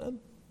year he went in,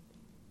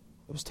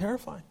 it was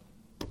terrifying.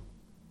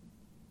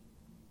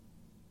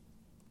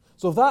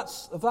 So if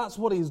that's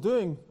what he's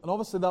doing, and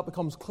obviously that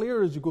becomes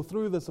clear as you go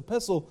through this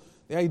epistle,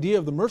 the idea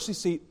of the mercy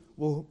seat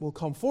will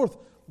come forth.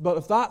 But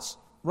if that's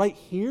right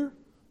here,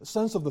 the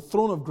sense of the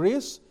throne of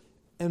grace,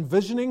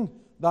 envisioning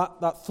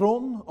that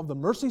throne of the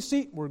mercy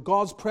seat where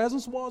God's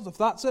presence was, if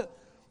that's it,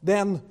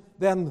 then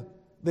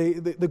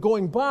the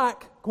going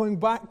back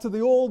to the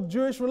old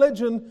Jewish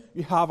religion,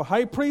 you have a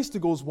high priest who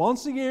goes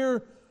once a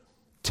year,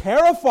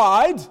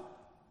 terrified,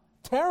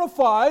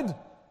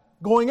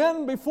 going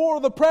in before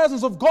the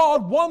presence of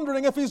God,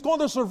 wondering if he's going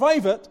to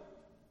survive it.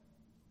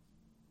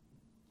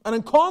 And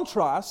in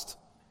contrast,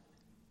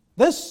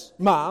 this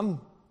man,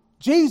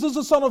 Jesus,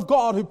 the Son of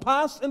God, who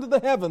passed into the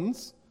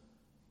heavens,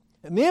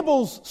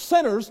 enables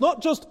sinners,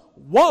 not just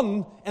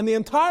one in the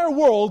entire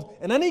world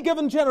in any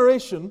given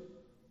generation,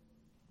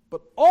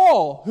 but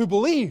all who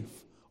believe,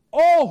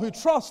 all who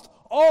trust,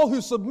 all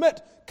who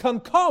submit can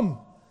come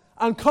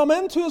and come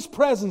into His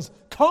presence,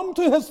 come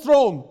to His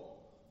throne.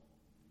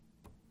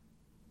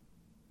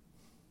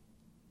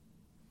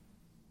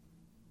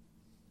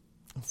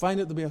 And find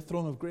it to be a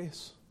throne of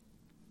grace.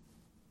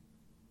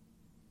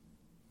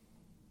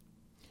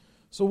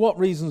 So what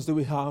reasons do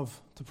we have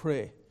to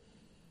pray?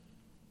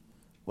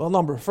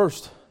 Well,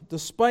 first,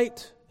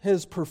 despite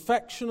His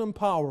perfection and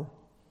power,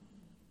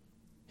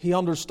 He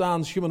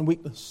understands human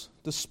weakness.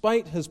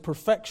 Despite His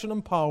perfection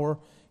and power,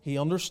 He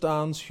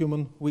understands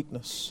human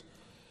weakness.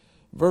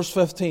 Verse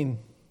 15,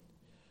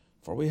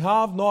 for we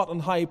have not an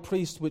high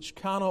priest which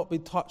cannot be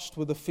touched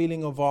with the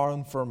feeling of our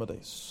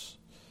infirmities.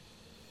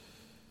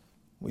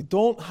 We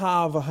don't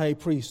have a high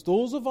priest.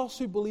 Those of us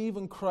who believe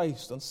in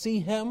Christ and see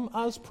Him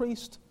as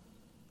priest,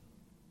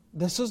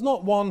 this is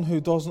not one who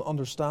doesn't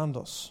understand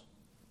us.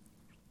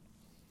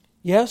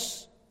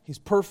 Yes, He's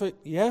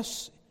perfect.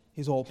 Yes,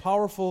 He's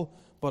all-powerful,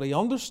 but He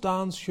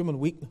understands human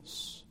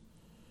weakness.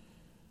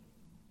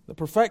 The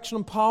perfection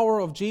and power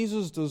of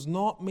Jesus does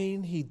not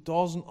mean He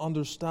doesn't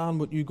understand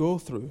what you go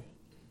through.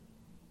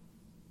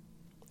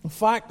 In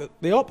fact,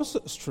 the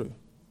opposite is true.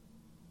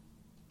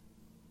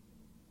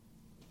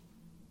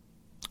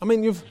 I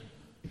mean, you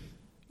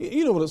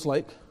know what it's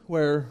like,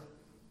 where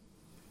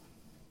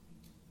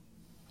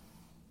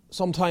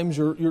sometimes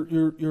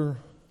you're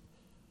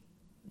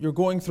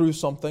going through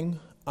something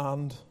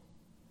and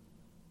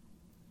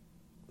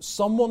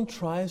someone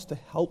tries to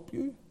help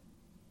you,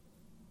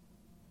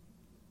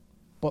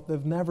 but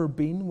they've never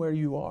been where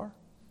you are.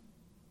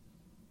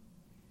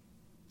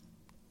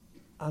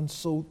 And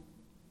so,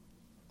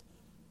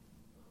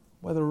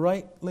 whether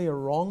rightly or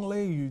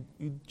wrongly,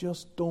 you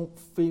just don't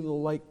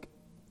feel like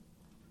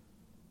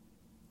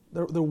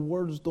their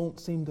words don't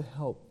seem to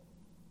help.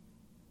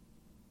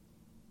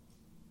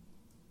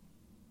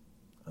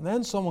 And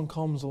then someone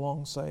comes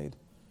alongside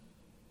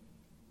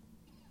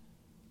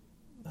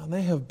and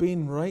they have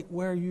been right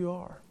where you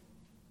are.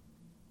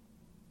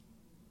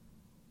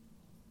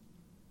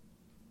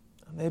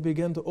 And they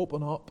begin to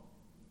open up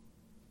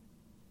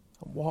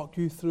and walk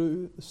you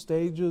through the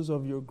stages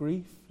of your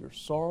grief, your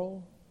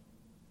sorrow,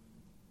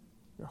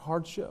 your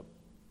hardship.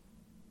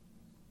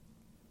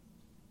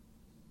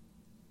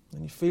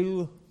 And you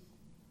feel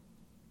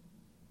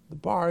the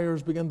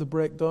barriers begin to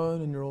break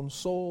down in your own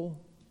soul.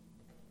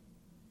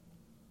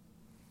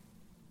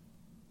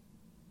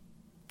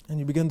 And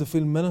you begin to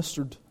feel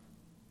ministered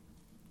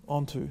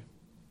onto.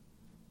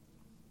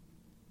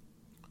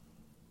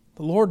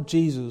 The Lord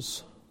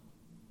Jesus,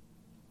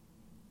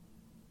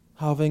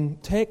 having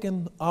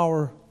taken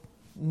our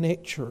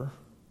nature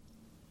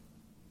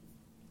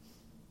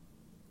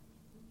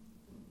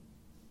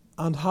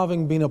and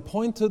having been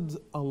appointed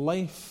a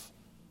life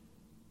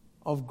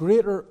of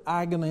greater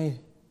agony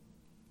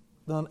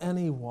than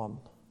anyone,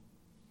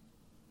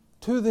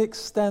 to the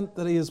extent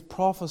that He is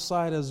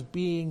prophesied as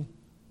being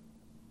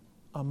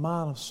a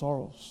man of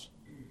sorrows.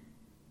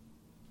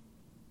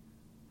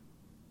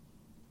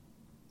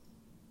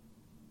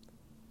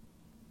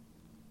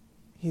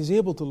 He's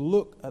able to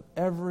look at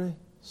every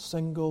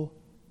single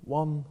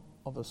one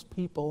of His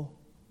people,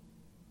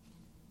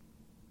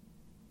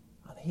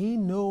 and He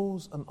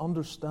knows and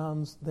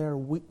understands their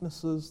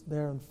weaknesses,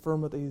 their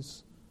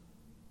infirmities,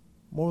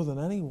 more than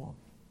anyone.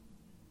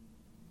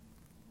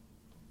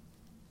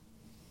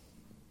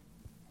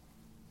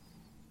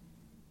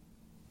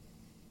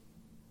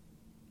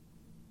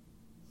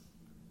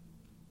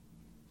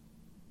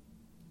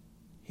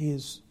 He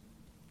is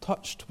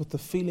touched with the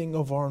feeling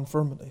of our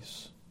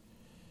infirmities.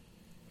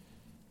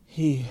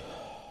 He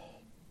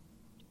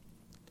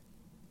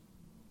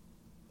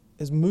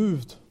is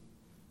moved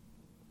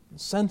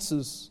and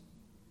senses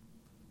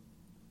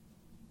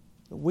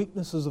the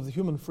weaknesses of the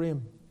human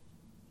frame.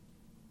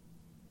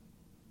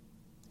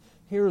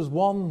 Here is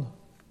one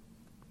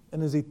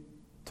in his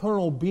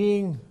eternal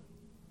being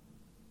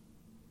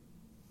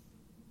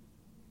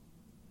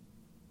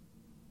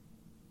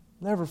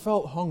never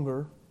felt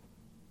hunger,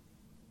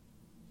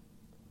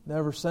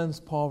 never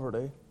sensed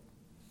poverty,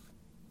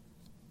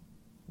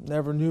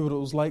 never knew what it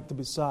was like to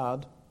be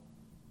sad.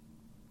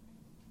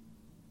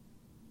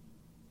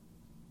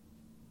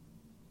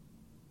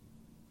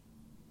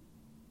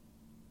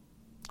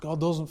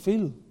 God doesn't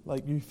feel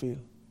like you feel.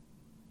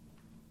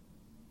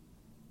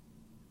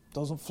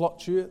 Doesn't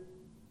fluctuate.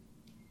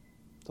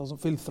 Doesn't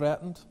feel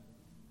threatened.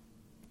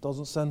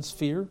 Doesn't sense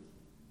fear.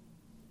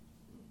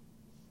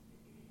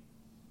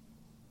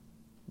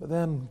 But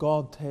then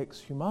God takes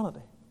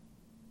humanity.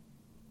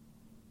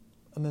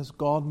 And this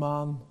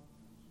God-man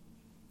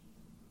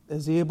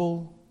is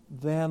able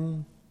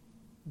then,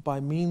 by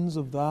means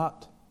of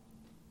that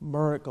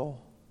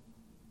miracle,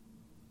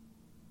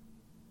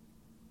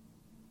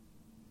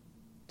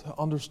 to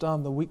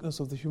understand the weakness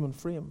of the human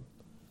frame,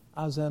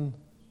 as in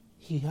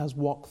he has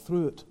walked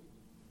through it.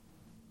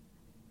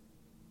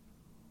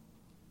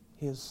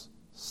 He has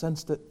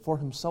sensed it for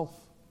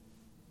himself,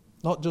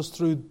 not just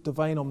through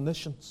divine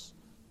omniscience,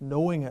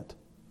 knowing it,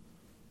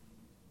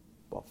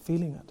 but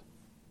feeling it.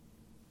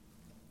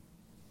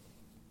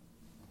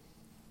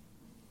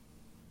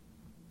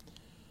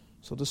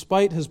 So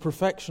despite his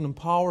perfection and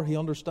power, he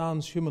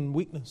understands human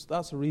weakness.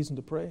 That's a reason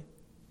to pray.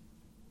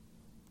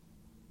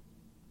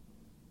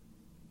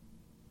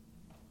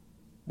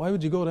 Why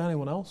would you go to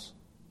anyone else?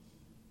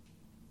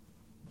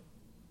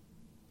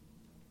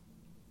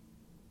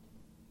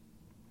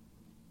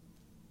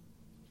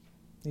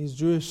 These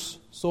Jewish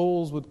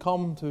souls would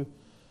come to,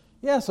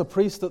 yes, a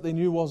priest that they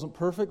knew wasn't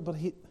perfect, but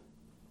they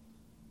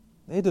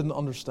didn't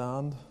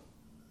understand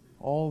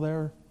all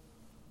their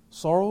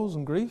sorrows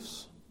and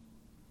griefs.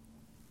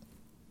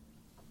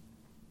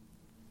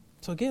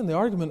 So again, the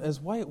argument is,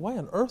 why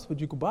on earth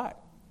would you go back?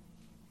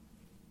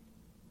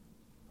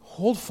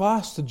 Hold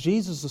fast to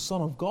Jesus, the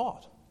Son of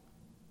God,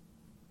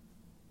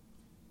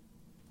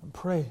 and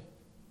pray.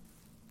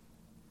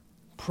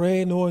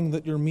 Pray knowing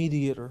that your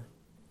mediator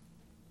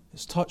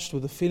is touched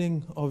with the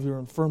feeling of your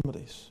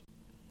infirmities.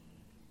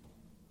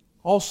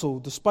 Also,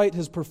 despite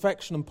his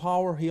perfection and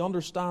power, he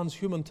understands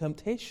human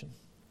temptation.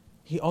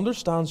 He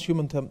understands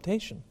human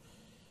temptation,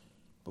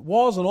 but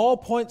was in all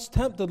points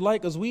tempted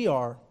like as we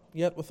are,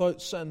 yet without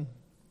sin.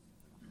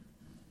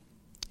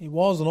 He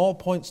was in all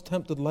points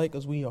tempted like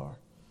as we are.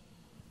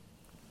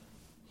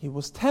 He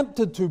was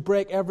tempted to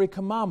break every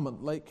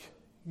commandment like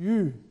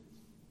you.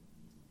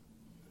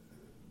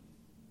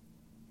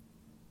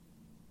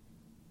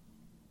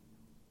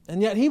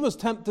 And yet he was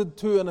tempted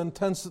to an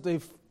intensity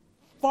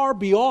far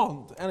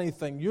beyond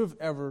anything you've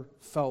ever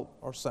felt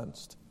or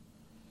sensed.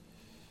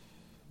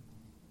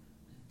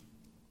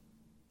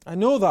 I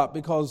know that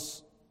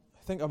because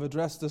I think I've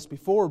addressed this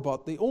before,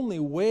 but the only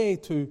way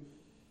to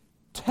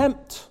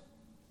tempt,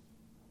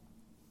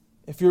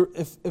 if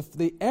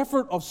the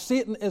effort of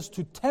Satan is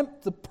to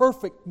tempt the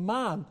perfect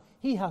man,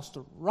 he has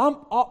to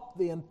ramp up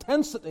the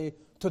intensity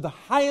to the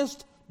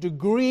highest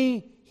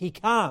degree he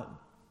can.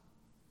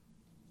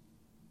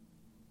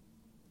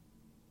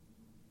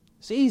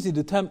 It's easy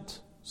to tempt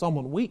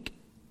someone weak.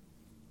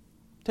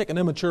 Take an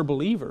immature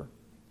believer.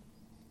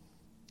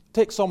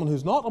 Take someone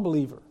who's not a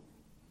believer.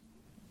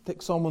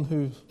 Take someone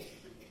who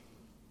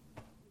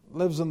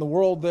lives in the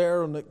world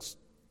there and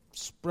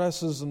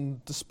expresses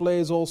and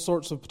displays all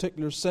sorts of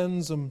particular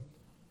sins and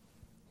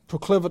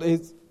proclivity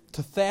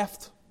to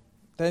theft.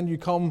 Then you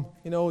come,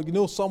 you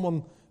know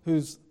someone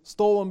who's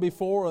stolen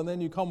before, and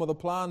then you come with a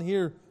plan.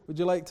 Here, would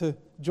you like to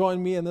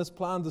join me in this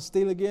plan to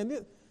steal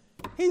again?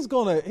 He's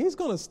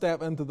gonna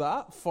step into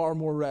that far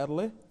more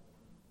readily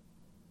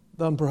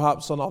than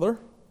perhaps another.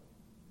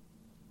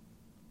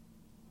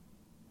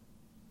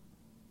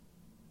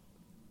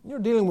 You're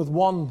dealing with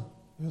one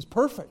who's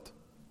perfect.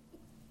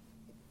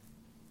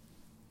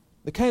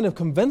 The kind of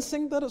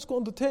convincing that it's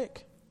going to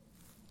take.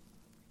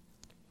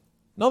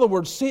 In other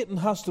words, Satan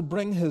has to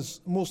bring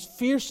his most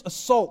fierce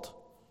assault.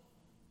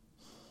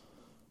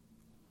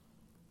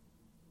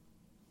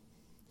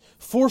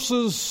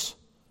 Forces,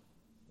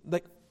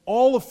 like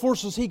all the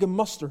forces he can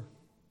muster,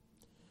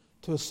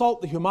 to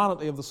assault the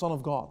humanity of the Son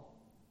of God.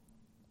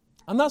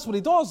 And that's what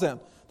he does then.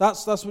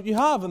 That's what you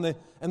have in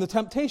the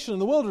temptation in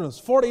the wilderness,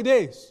 40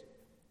 days.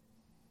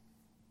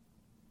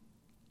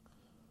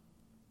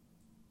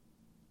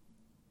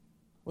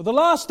 With the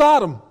last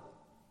Adam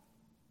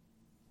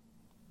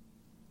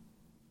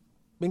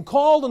being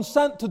called and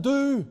sent to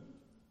do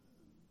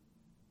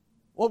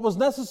what was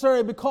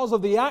necessary because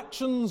of the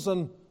actions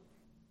and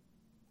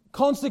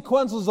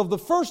consequences of the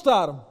first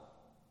Adam,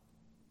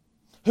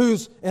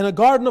 who's in a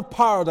garden of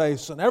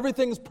paradise and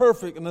everything's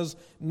perfect and his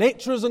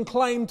nature is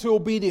inclined to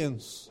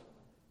obedience.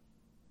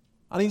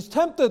 And he's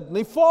tempted and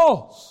he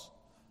falls.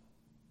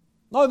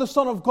 Now the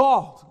Son of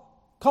God,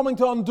 coming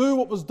to undo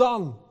what was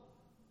done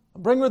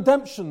and bring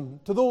redemption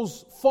to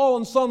those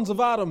fallen sons of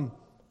Adam,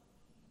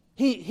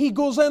 he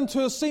goes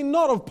into a scene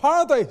not of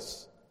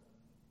paradise,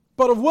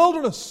 but of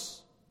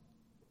wilderness,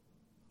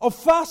 of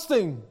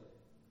fasting,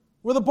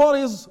 where the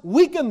body is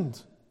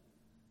weakened.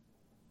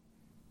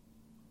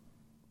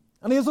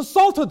 And he is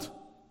assaulted.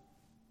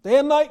 Day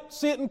and night,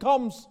 Satan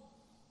comes,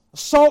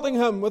 assaulting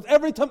him with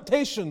every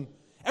temptation,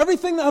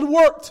 everything that had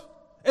worked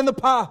in the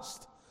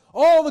past.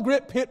 All the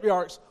great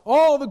patriarchs,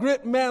 all the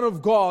great men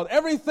of God,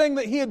 everything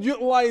that he had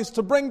utilized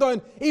to bring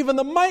down even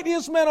the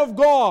mightiest men of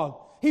God,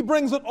 he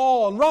brings it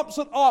all and ramps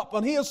it up,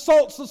 and he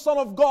assaults the Son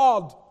of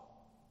God.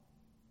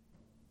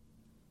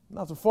 And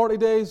after 40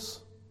 days,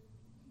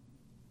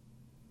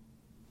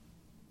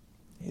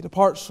 he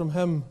departs from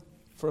him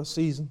for a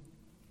season.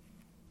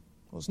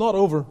 Well, it's not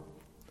over,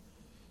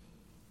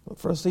 but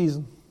for a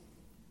season.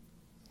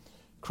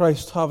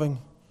 Christ having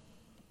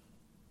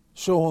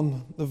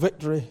shown the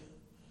victory.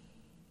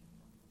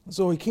 And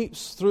so he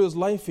keeps, through his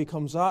life, he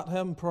comes at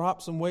him,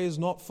 perhaps in ways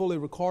not fully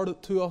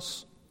recorded to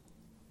us.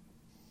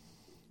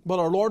 But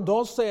our Lord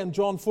does say in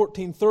John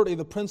 14:30,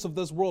 the prince of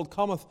this world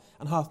cometh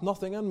and hath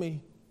nothing in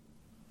me.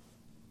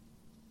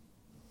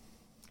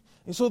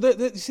 And so,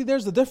 see,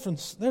 there's the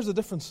difference. There's the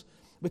difference.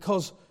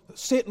 Because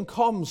Satan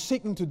comes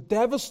seeking to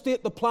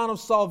devastate the plan of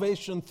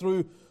salvation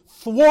through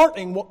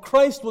thwarting what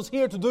Christ was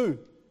here to do.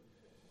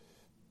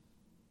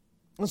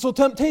 And so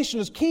temptation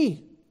is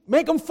key.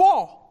 Make him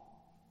fall.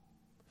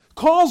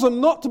 Cause him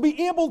not to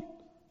be able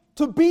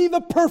to be the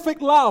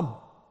perfect lamb,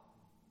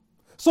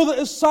 so that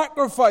his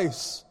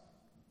sacrifice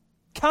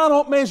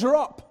cannot measure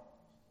up,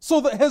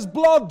 so that his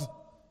blood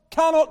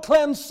cannot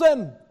cleanse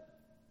sin.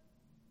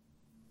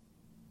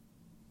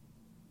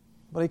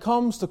 But he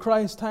comes to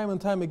Christ time and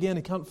time again.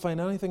 He can't find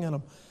anything in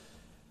him,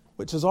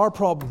 which is our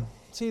problem.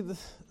 See,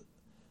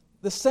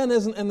 the sin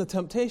isn't in the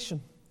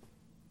temptation.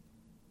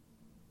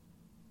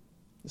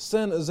 The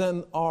sin is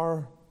in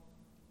our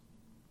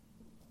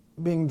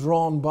being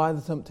drawn by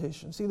the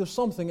temptation. See, there's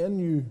something in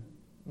you,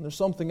 and there's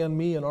something in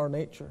me in our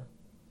nature,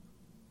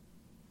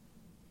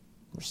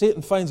 where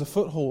Satan finds a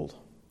foothold,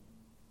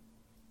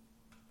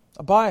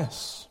 a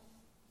bias,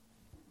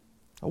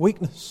 a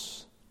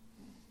weakness.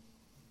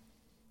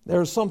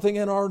 There is something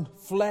in our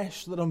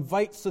flesh that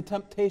invites the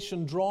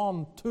temptation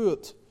drawn to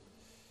it,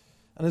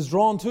 and is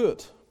drawn to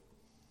it.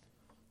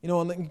 You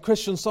know, and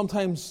Christians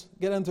sometimes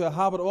get into a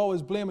habit of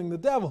always blaming the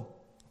devil.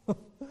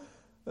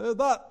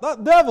 that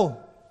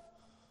devil.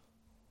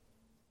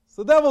 It's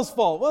the devil's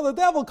fault. Well, the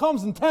devil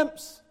comes and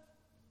tempts.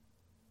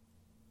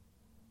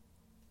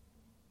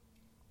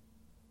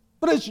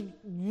 But it's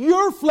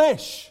your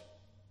flesh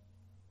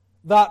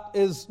that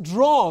is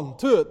drawn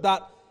to it,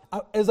 that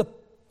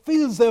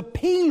feels the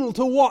appeal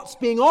to what's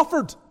being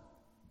offered.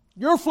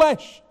 Your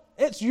flesh.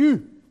 It's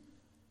you.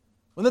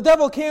 When the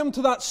devil came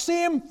to that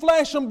same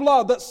flesh and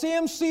blood, that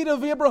same seed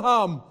of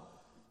Abraham,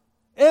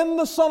 in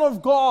the Son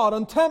of God,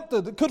 and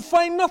tempted, it could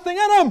find nothing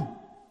in him.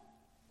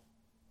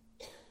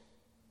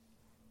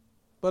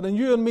 But in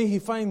you and me, he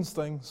finds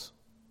things.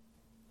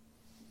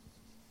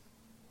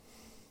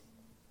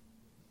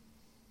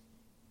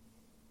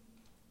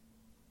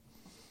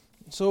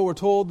 So we're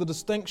told the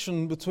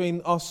distinction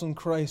between us and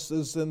Christ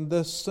is in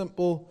this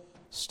simple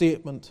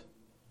statement: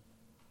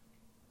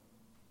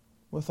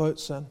 without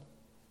sin.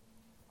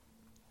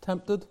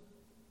 Tempted,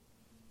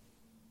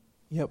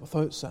 yet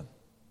without sin.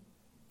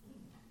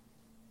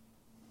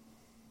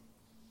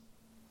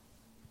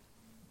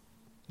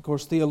 Of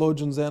course,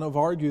 theologians then have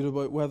argued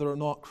about whether or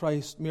not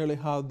Christ merely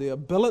had the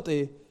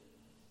ability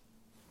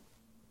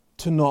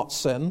to not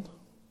sin,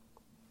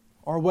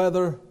 or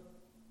whether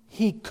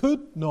he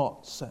could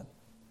not sin.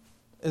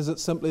 Is it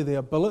simply the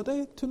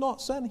ability to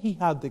not sin? He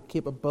had the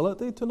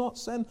capability to not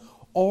sin,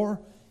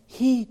 or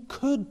he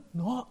could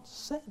not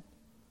sin.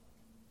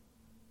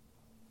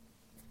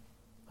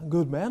 And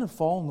good men have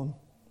fallen on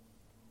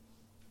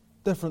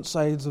different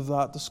sides of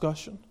that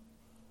discussion.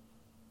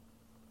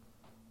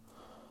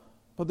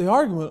 But the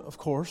argument, of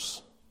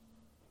course,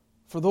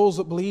 for those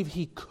that believe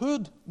he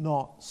could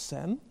not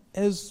sin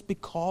is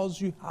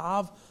because you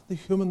have the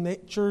human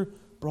nature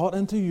brought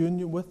into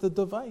union with the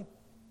divine.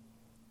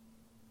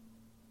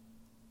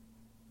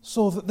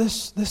 So that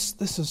this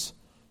is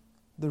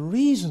the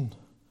reason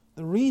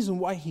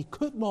why he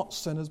could not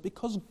sin is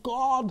because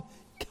God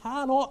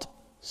cannot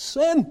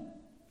sin.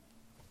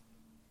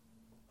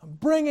 And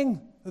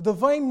bringing the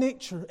divine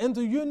nature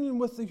into union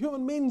with the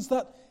human means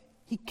that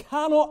he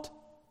cannot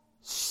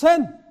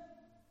sin.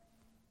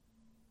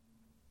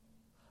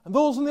 And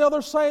those on the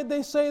other side,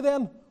 they say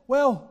then,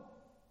 well,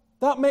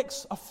 that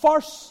makes a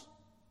farce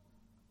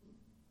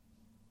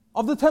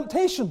of the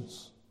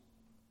temptations,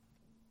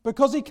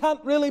 because he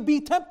can't really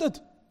be tempted.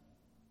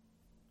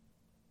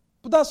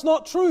 But that's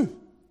not true.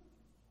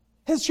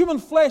 His human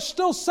flesh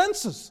still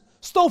senses,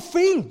 still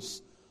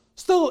feels,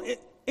 still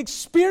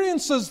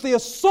experiences the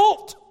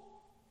assault.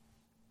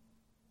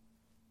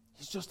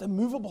 He's just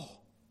immovable.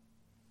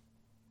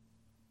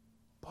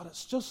 But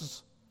it's just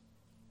as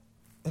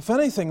if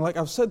anything, like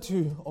I've said to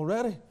you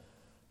already,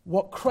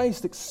 what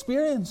Christ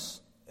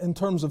experienced in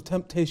terms of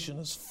temptation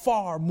is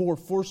far more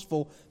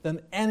forceful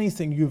than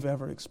anything you've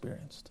ever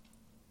experienced.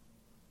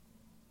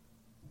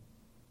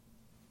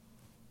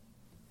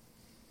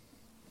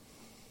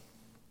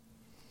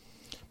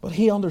 But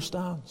He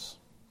understands.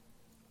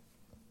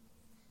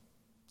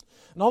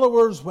 In other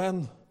words,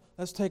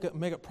 let's take it and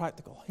make it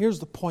practical. Here's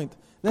the point.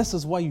 This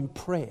is why you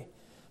pray.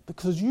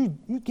 Because you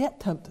get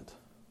tempted.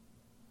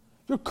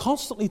 You're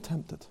constantly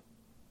tempted.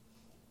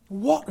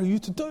 What are you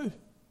to do?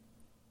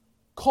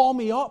 Call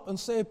me up and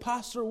say,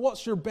 Pastor,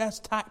 what's your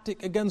best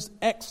tactic against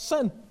X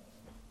sin?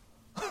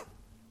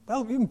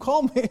 Well, you can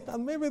call me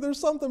and maybe there's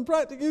something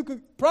practical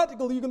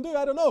you can do,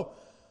 I don't know.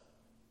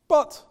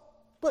 But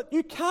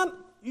you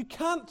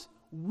can't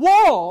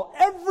wall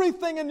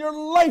everything in your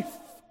life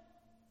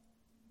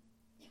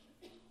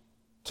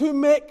to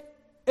make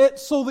it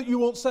so that you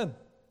won't sin.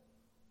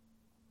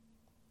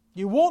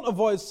 You won't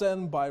avoid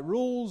sin by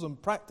rules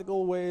and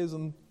practical ways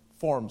and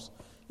forms.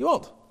 You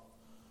won't.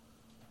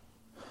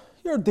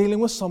 You're dealing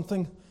with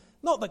something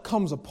not that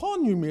comes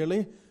upon you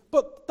merely,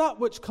 but that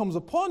which comes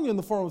upon you in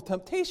the form of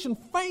temptation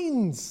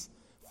finds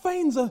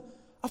a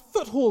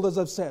foothold, as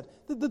I've said.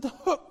 The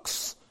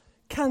hooks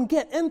can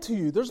get into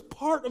you. There's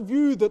part of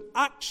you that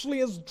actually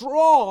is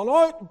drawn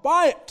out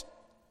by it.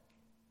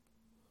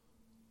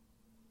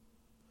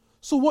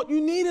 So what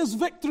you need is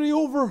victory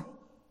over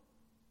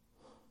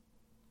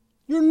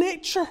your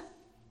nature.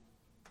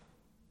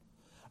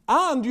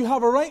 And you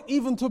have a right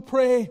even to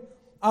pray,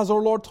 as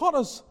our Lord taught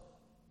us,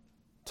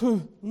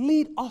 to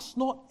lead us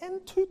not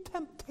into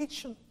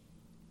temptation.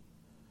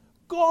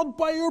 God,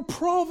 by your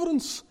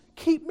providence,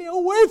 keep me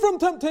away from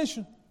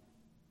temptation.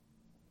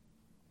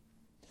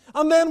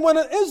 And then when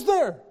it is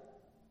there,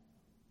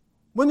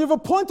 when you've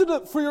appointed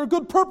it for your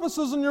good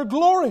purposes and your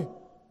glory,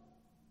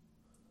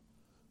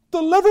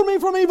 deliver me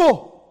from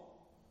evil.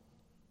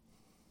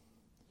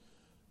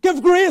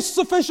 Give grace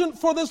sufficient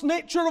for this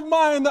nature of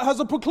mine that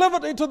has a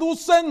proclivity to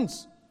those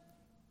sins.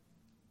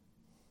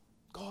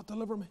 God,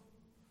 deliver me.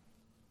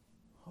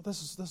 Oh,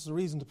 this is a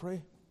reason to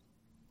pray.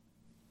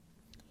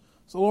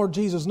 So Lord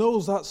Jesus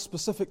knows that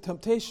specific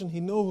temptation. He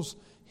knows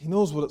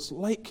what it's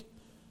like.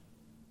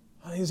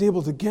 And He's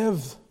able to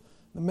give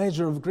the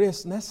measure of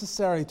grace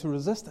necessary to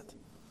resist it.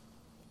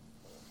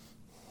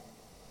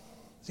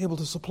 He's able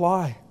to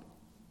supply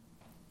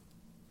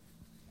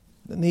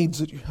the needs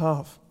that you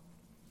have.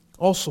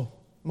 Also,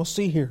 you must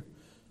see here,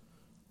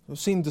 we've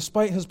seen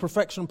despite His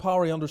perfection and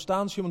power, He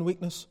understands human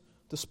weakness.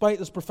 Despite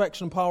His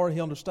perfection and power, He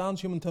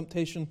understands human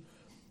temptation.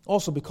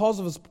 Also, because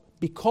of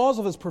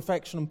His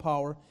perfection and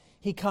power,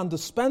 He can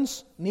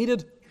dispense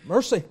needed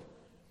mercy.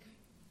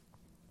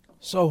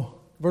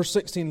 So, verse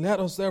 16, let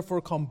us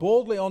therefore come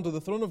boldly unto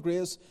the throne of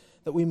grace,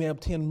 that we may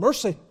obtain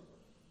mercy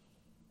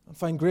and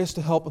find grace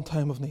to help in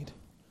time of need.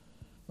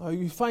 Now,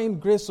 you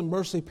find grace and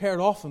mercy paired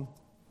often.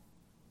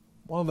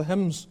 One of the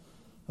hymns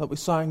that we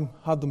sang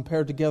had them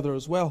paired together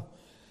as well.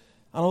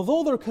 And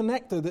although they're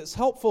connected, it's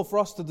helpful for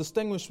us to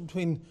distinguish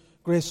between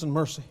grace and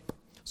mercy.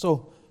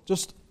 So,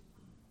 just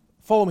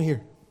follow me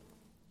here.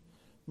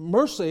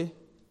 Mercy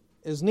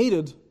is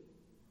needed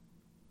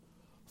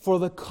for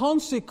the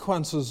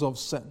consequences of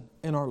sin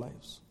in our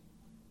lives.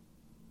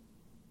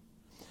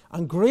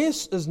 And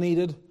grace is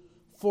needed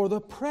for the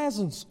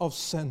presence of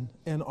sin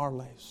in our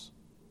lives.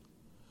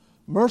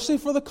 Mercy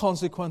for the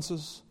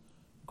consequences,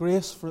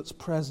 grace for its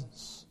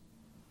presence.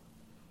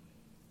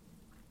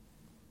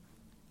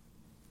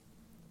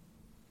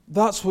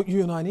 That's what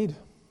you and I need.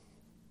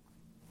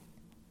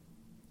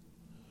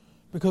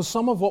 Because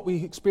some of what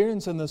we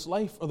experience in this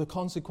life are the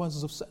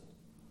consequences of sin.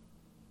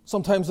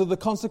 Sometimes they're the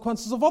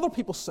consequences of other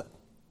people's sin.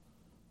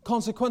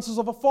 Consequences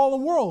of a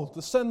fallen world.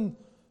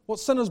 What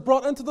sin has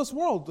brought into this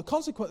world. The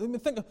consequence. I mean,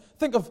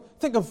 think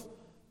of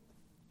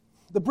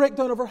the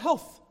breakdown of our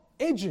health,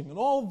 aging, and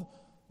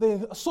all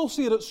the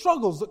associated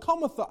struggles that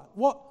come with that.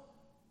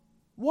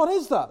 What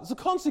is that? It's the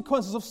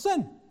consequences of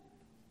sin.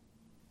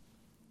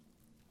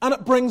 And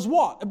it brings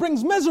what? It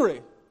brings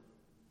misery.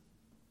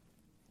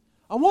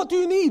 And what do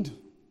you need?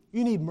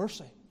 You need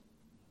mercy.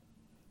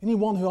 You need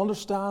one who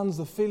understands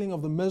the feeling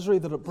of the misery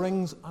that it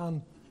brings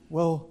and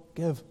will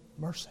give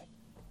mercy.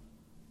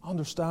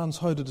 Understands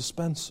how to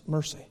dispense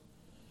mercy.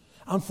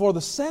 And for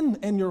the sin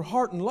in your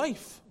heart and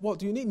life, what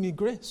do you need? You need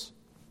grace.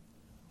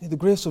 You need the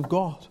grace of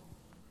God.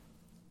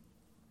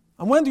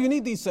 And when do you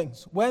need these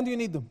things? When do you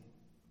need them?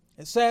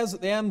 It says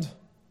at the end,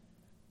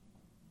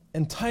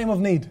 in time of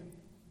need.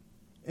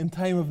 In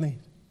time of need.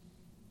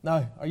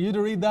 Now, are you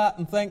to read that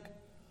and think,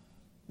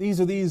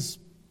 these are these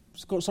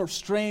sort of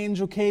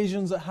strange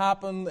occasions that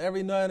happen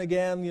every now and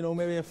again,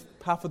 maybe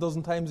half a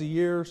dozen times a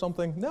year or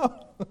something? No.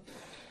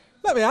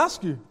 Let me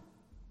ask you,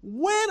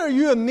 when are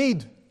you in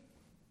need?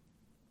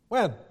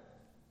 When?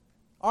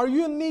 Are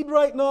you in need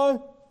right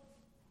now?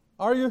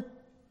 Are you?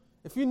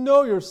 If you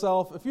know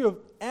yourself, if you have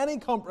any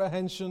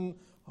comprehension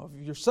of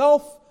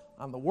yourself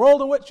and the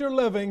world in which you're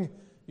living,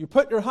 you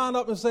put your hand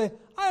up and say,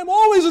 I am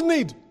always in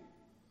need.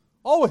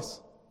 Always.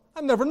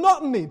 I'm never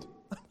not in need.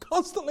 I'm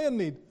constantly in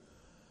need.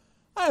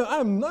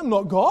 I'm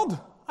not God.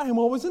 I am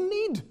always in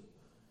need.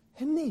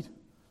 In need.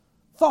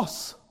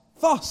 Thus.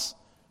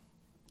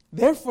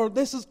 Therefore,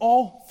 this is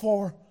all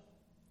for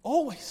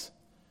always.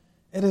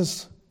 It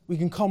is, we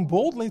can come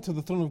boldly to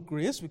the throne of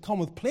grace. We come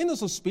with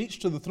plainness of speech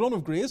to the throne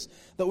of grace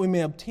that we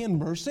may obtain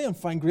mercy and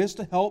find grace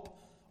to help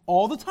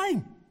all the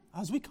time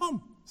as we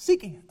come,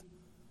 seeking it.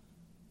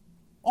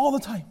 All the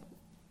time.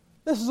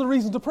 This is a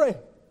reason to pray.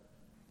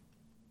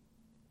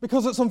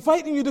 Because it's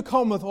inviting you to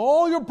come with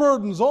all your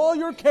burdens, all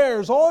your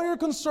cares, all your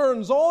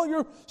concerns, all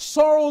your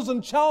sorrows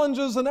and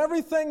challenges and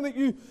everything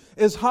that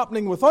is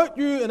happening without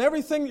you and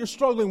everything that you're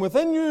struggling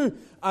within you,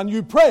 and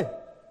you pray.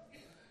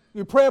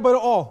 You pray about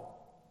it all.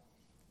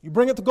 You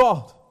bring it to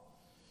God.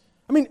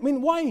 I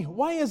mean,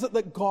 why is it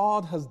that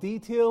God has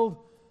detailed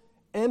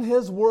in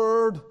His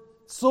Word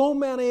so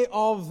many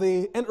of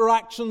the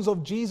interactions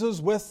of Jesus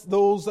with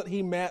those that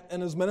He met in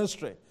His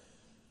ministry?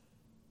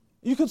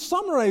 You could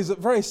summarize it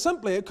very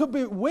simply. It could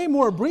be way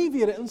more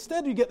abbreviated.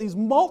 Instead, you get these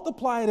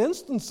multiplied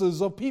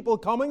instances of people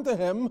coming to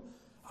Him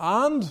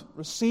and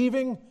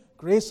receiving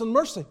grace and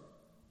mercy.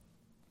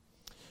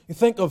 You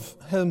think of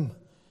Him,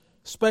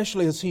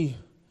 especially as He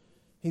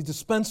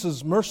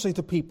dispenses mercy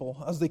to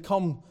people as they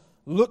come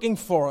looking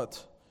for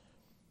it.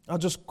 I'll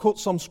just quote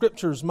some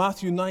scriptures.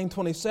 Matthew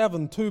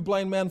 9:27, 2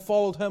 blind men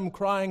followed Him,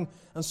 crying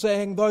and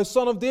saying, "Thou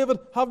Son of David,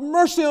 have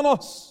mercy on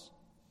us."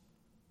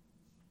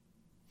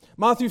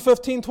 Matthew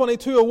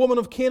 15:22, a woman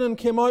of Canaan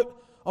came out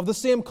of the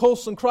same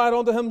coast and cried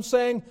unto Him,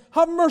 saying,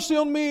 "Have mercy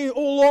on me,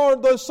 O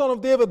Lord, thou Son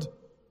of David.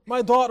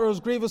 My daughter is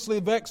grievously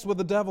vexed with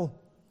the devil."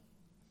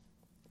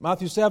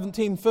 Matthew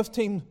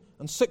 17:15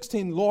 and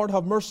 16, "Lord,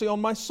 have mercy on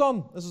my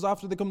son." This is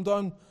after they come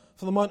down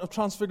from the Mount of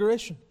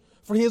Transfiguration.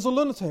 "For he is a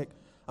lunatic,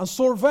 and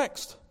sore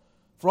vexed.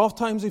 For oft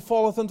times he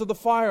falleth into the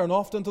fire, and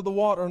oft into the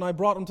water, and I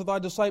brought him to thy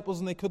disciples,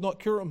 and they could not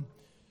cure him."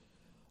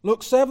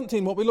 Luke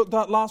 17, what we looked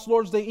at last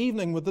Lord's Day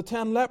evening with the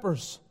 10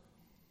 lepers.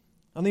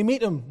 And they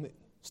meet Him,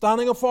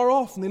 standing afar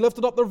off, and they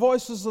lifted up their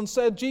voices and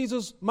said,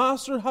 "Jesus,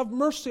 Master, have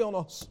mercy on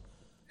us."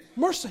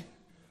 Mercy.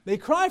 They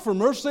cry for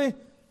mercy,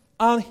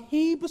 and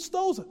He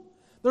bestows it.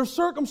 Their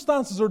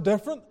circumstances are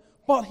different,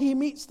 but He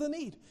meets the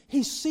need.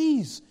 He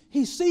sees,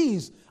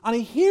 and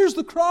He hears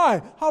the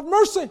cry, "Have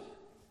mercy."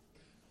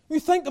 You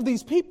think of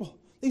these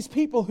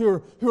people who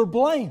are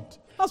blind.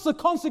 That's the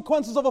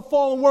consequences of a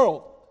fallen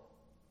world.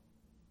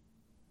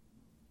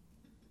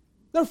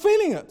 They're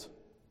feeling it.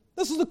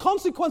 This is the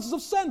consequences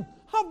of sin.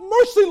 Have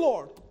mercy,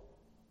 Lord.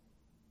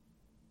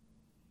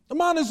 A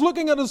man is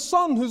looking at his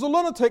son who's a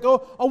lunatic,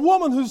 a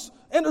woman who's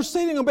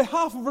interceding on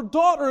behalf of her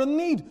daughter in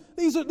need.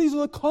 These are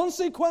the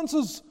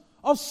consequences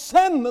of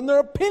sin, and they're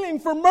appealing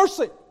for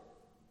mercy.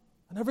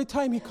 And every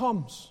time He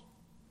comes,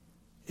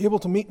 able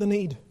to meet the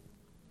need.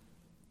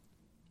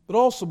 But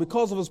also,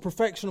 because of His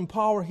perfection and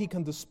power, He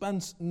can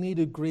dispense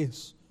needed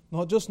grace.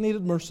 Not just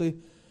needed mercy,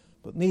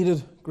 but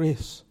needed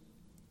grace.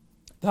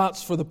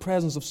 That's for the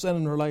presence of sin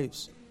in our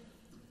lives.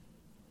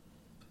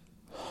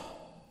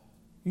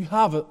 You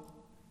have it.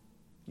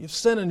 You have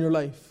sin in your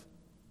life.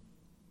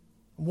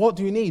 What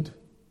do you need?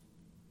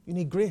 You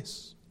need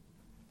grace.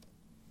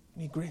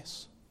 You need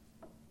grace.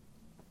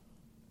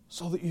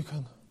 So that you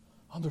can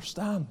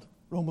understand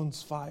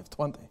Romans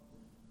 5:20.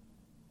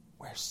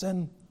 Where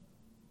sin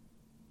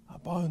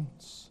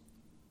abounds,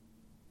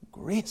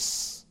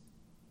 grace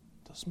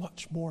does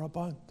much more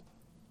abound.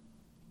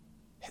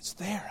 It's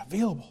there,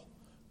 available.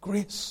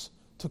 Grace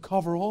to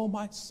cover all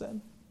my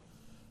sin.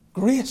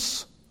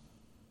 Grace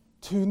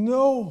to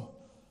know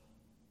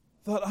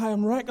that I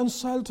am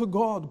reconciled to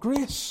God.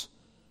 Grace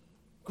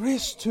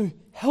to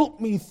help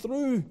me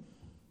through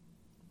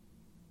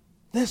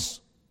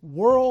this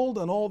world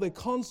and all the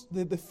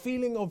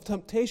feeling of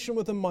temptation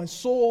within my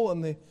soul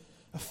and the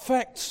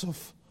effects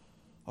of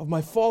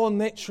my fallen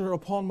nature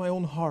upon my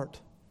own heart.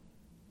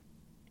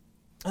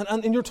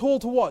 And you're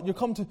told to what? You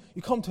come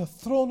to a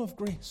throne of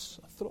grace.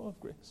 A throne of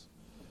grace.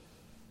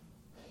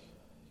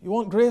 You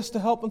want grace to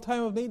help in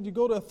time of need? You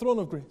go to a throne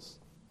of grace.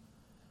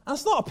 And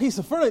it's not a piece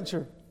of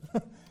furniture.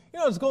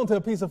 You're not just going to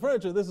a piece of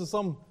furniture. This is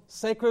some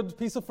sacred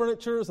piece of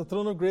furniture. It's a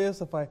throne of grace.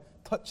 If I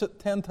touch it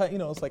 10 times,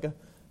 it's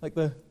like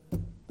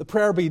the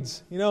prayer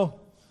beads,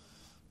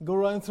 Go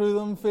around through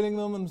them, feeling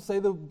them, and say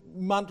the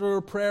mantra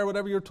or prayer,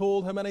 whatever you're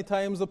told, how many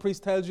times the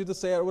priest tells you to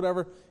say it or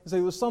whatever. You say,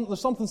 there's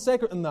something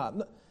sacred in that.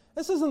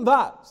 This isn't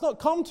that. It's not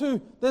come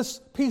to this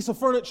piece of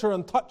furniture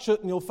and touch it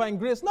and you'll find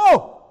grace.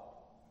 No!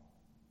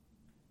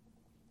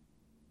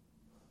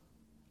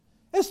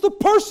 It's the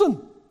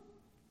person.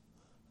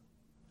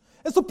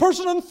 It's the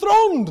person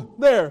enthroned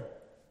there.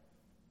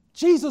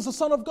 Jesus, the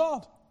Son of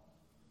God.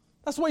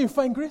 That's why you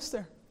find grace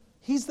there.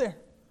 He's there.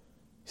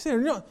 You see,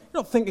 you're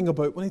not thinking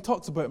about, when He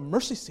talks about a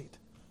mercy seat,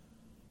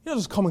 you're not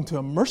just coming to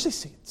a mercy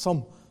seat,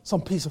 some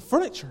piece of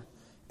furniture.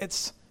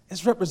 It's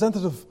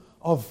representative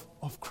of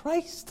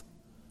Christ.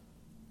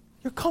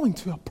 You're coming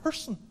to a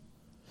person.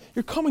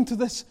 You're coming to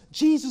this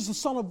Jesus, the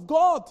Son of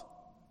God,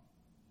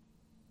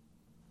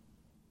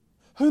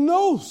 who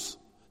knows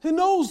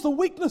the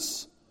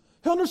weakness,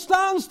 who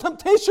understands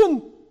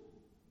temptation.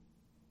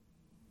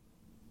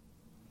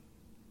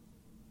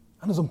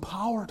 and is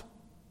empowered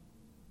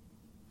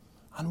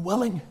and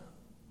willing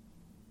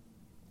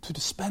to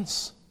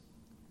dispense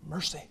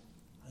mercy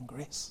and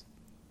grace.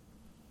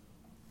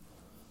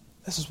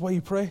 This is why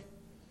you pray.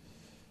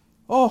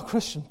 Oh,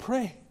 Christian,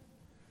 pray.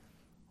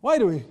 Why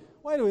do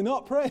we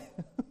not pray?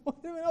 Why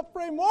do we not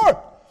pray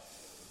more?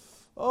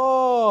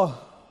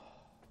 Oh,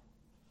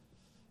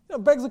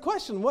 it begs the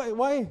question: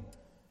 why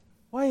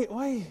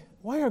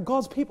are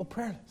God's people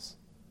prayerless?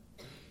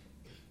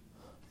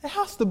 It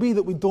has to be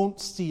that we don't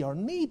see our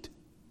need.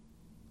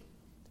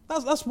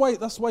 That's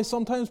why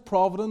sometimes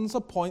Providence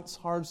appoints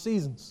hard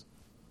seasons.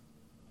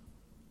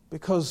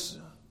 Because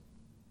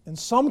in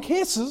some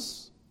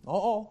cases, not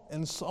all,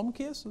 in some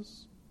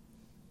cases,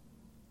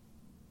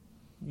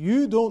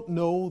 you don't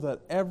know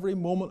that every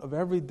moment of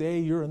every day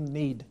you're in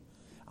need.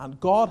 And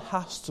God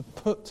has to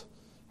put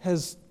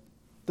His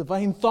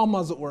divine thumb,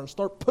 as it were, and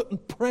start putting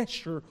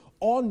pressure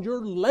on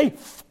your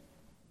life.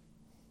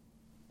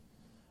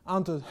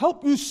 And to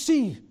help you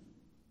see,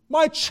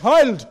 my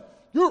child,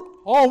 you're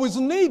always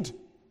in need.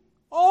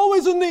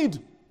 Always in need.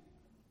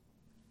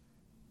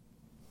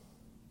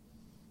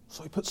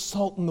 So He puts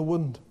salt in the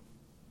wound.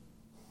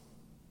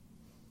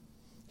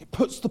 He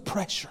puts the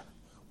pressure.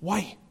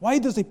 Why? Why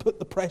does He put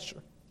the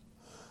pressure?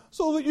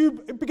 So that you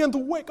begin to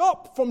wake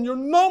up from your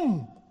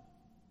numb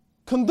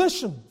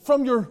condition,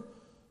 from your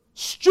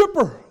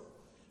stupor,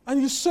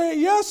 and you say,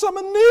 yes, I'm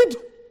in need.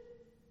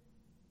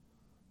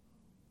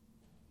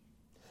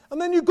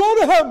 And then you go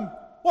to Him.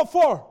 What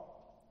for?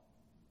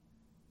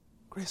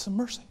 Grace and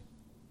mercy.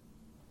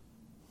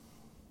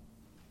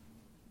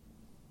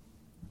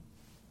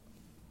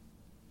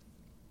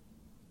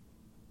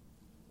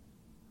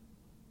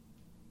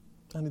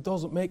 And He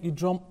doesn't make you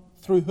jump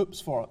through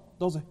hoops for it,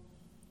 does He?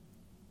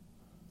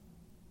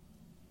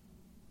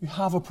 You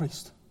have a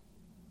priest.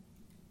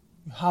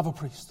 You have a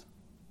priest.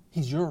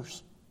 He's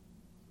yours.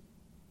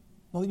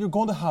 Not that you're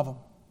going to have Him.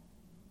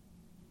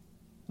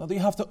 Not that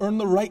you have to earn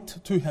the right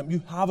to Him.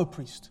 You have a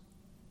priest.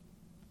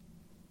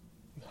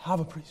 You have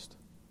a priest.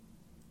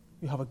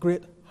 You have a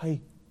great high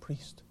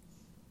priest.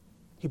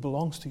 He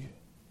belongs to you.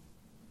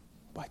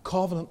 By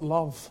covenant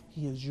love,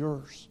 He is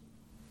yours.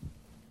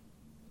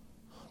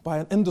 By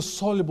an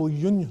indissoluble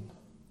union,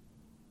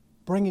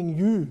 bringing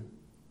you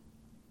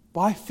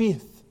by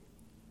faith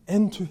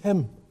into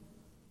Him.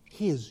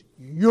 He is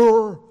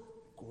your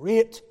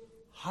great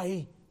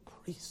high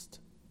priest.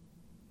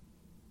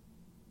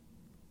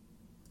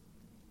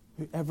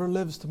 Whoever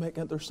lives to make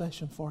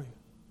intercession for you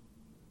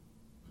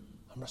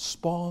and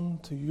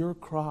respond to your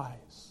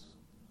cries,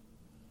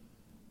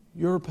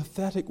 your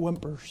pathetic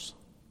whimpers.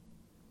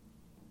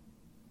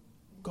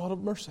 God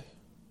of mercy,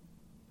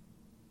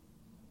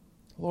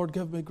 Lord,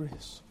 give me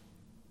grace.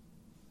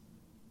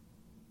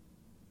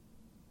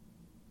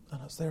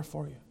 And it's there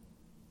for you.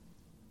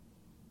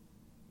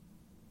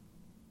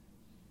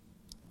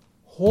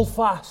 Hold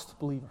fast,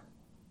 believer.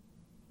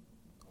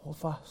 Hold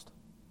fast.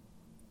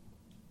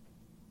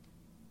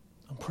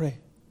 And pray.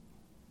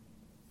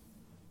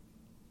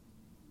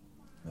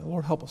 May the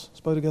Lord help us. Let's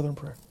bow together in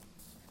prayer.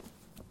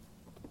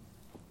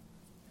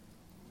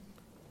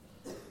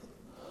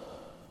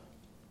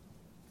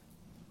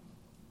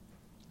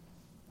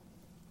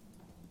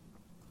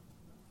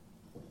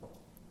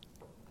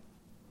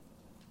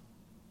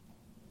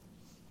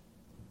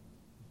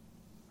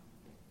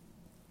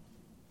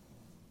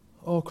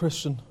 Oh,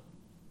 Christian,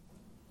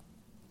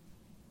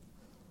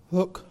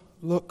 look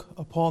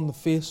upon the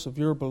face of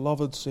your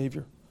beloved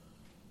Savior.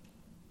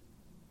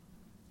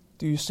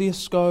 Do you see a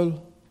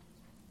scowl?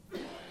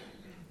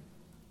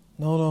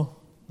 No.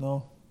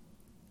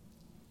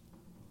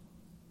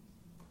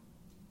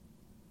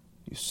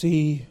 You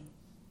see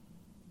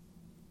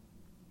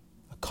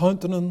a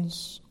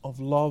countenance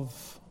of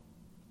love.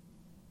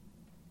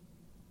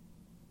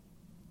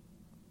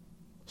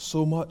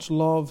 So much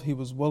love He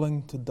was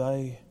willing to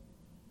die.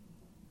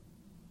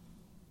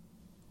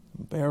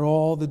 Bear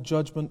all the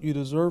judgment you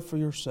deserve for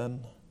your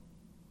sin.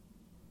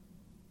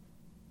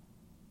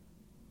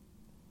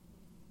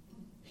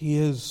 He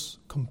is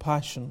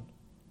compassion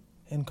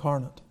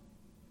incarnate.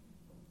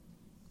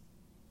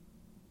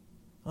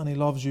 And He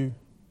loves you.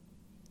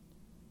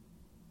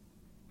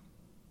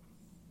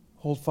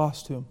 Hold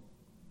fast to Him.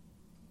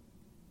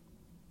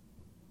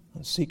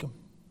 And seek Him.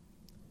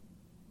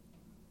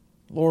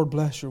 Lord,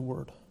 bless your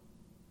word.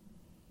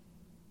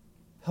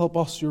 Help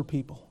us, your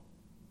people.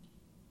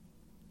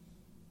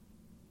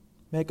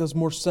 Make us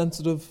more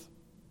sensitive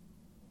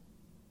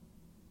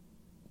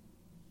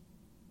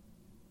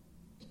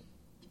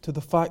to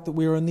the fact that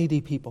we are a needy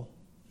people.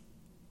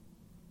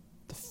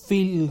 To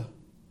feel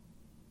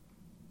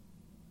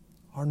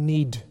our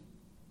need.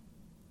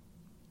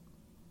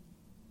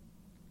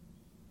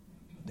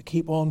 To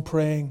keep on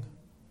praying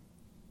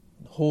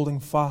and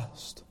holding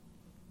fast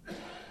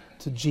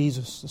to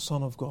Jesus, the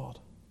Son of God.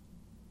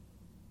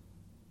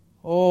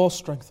 Oh,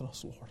 strengthen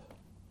us, Lord.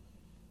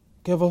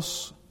 Give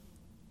us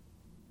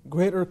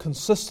greater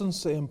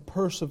consistency and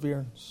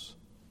perseverance.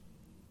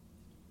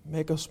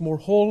 Make us more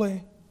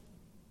holy,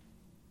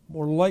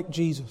 more like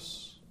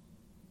Jesus,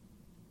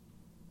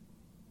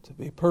 to to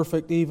be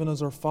perfect even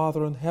as our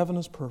Father in heaven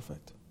is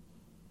perfect.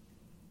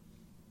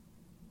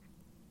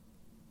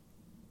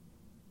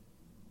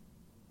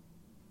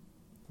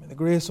 May the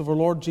grace of our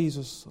Lord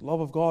Jesus, the love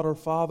of God our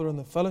Father, and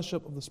the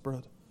fellowship of the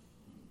Spirit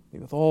be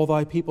with all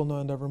thy people now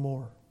and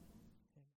evermore.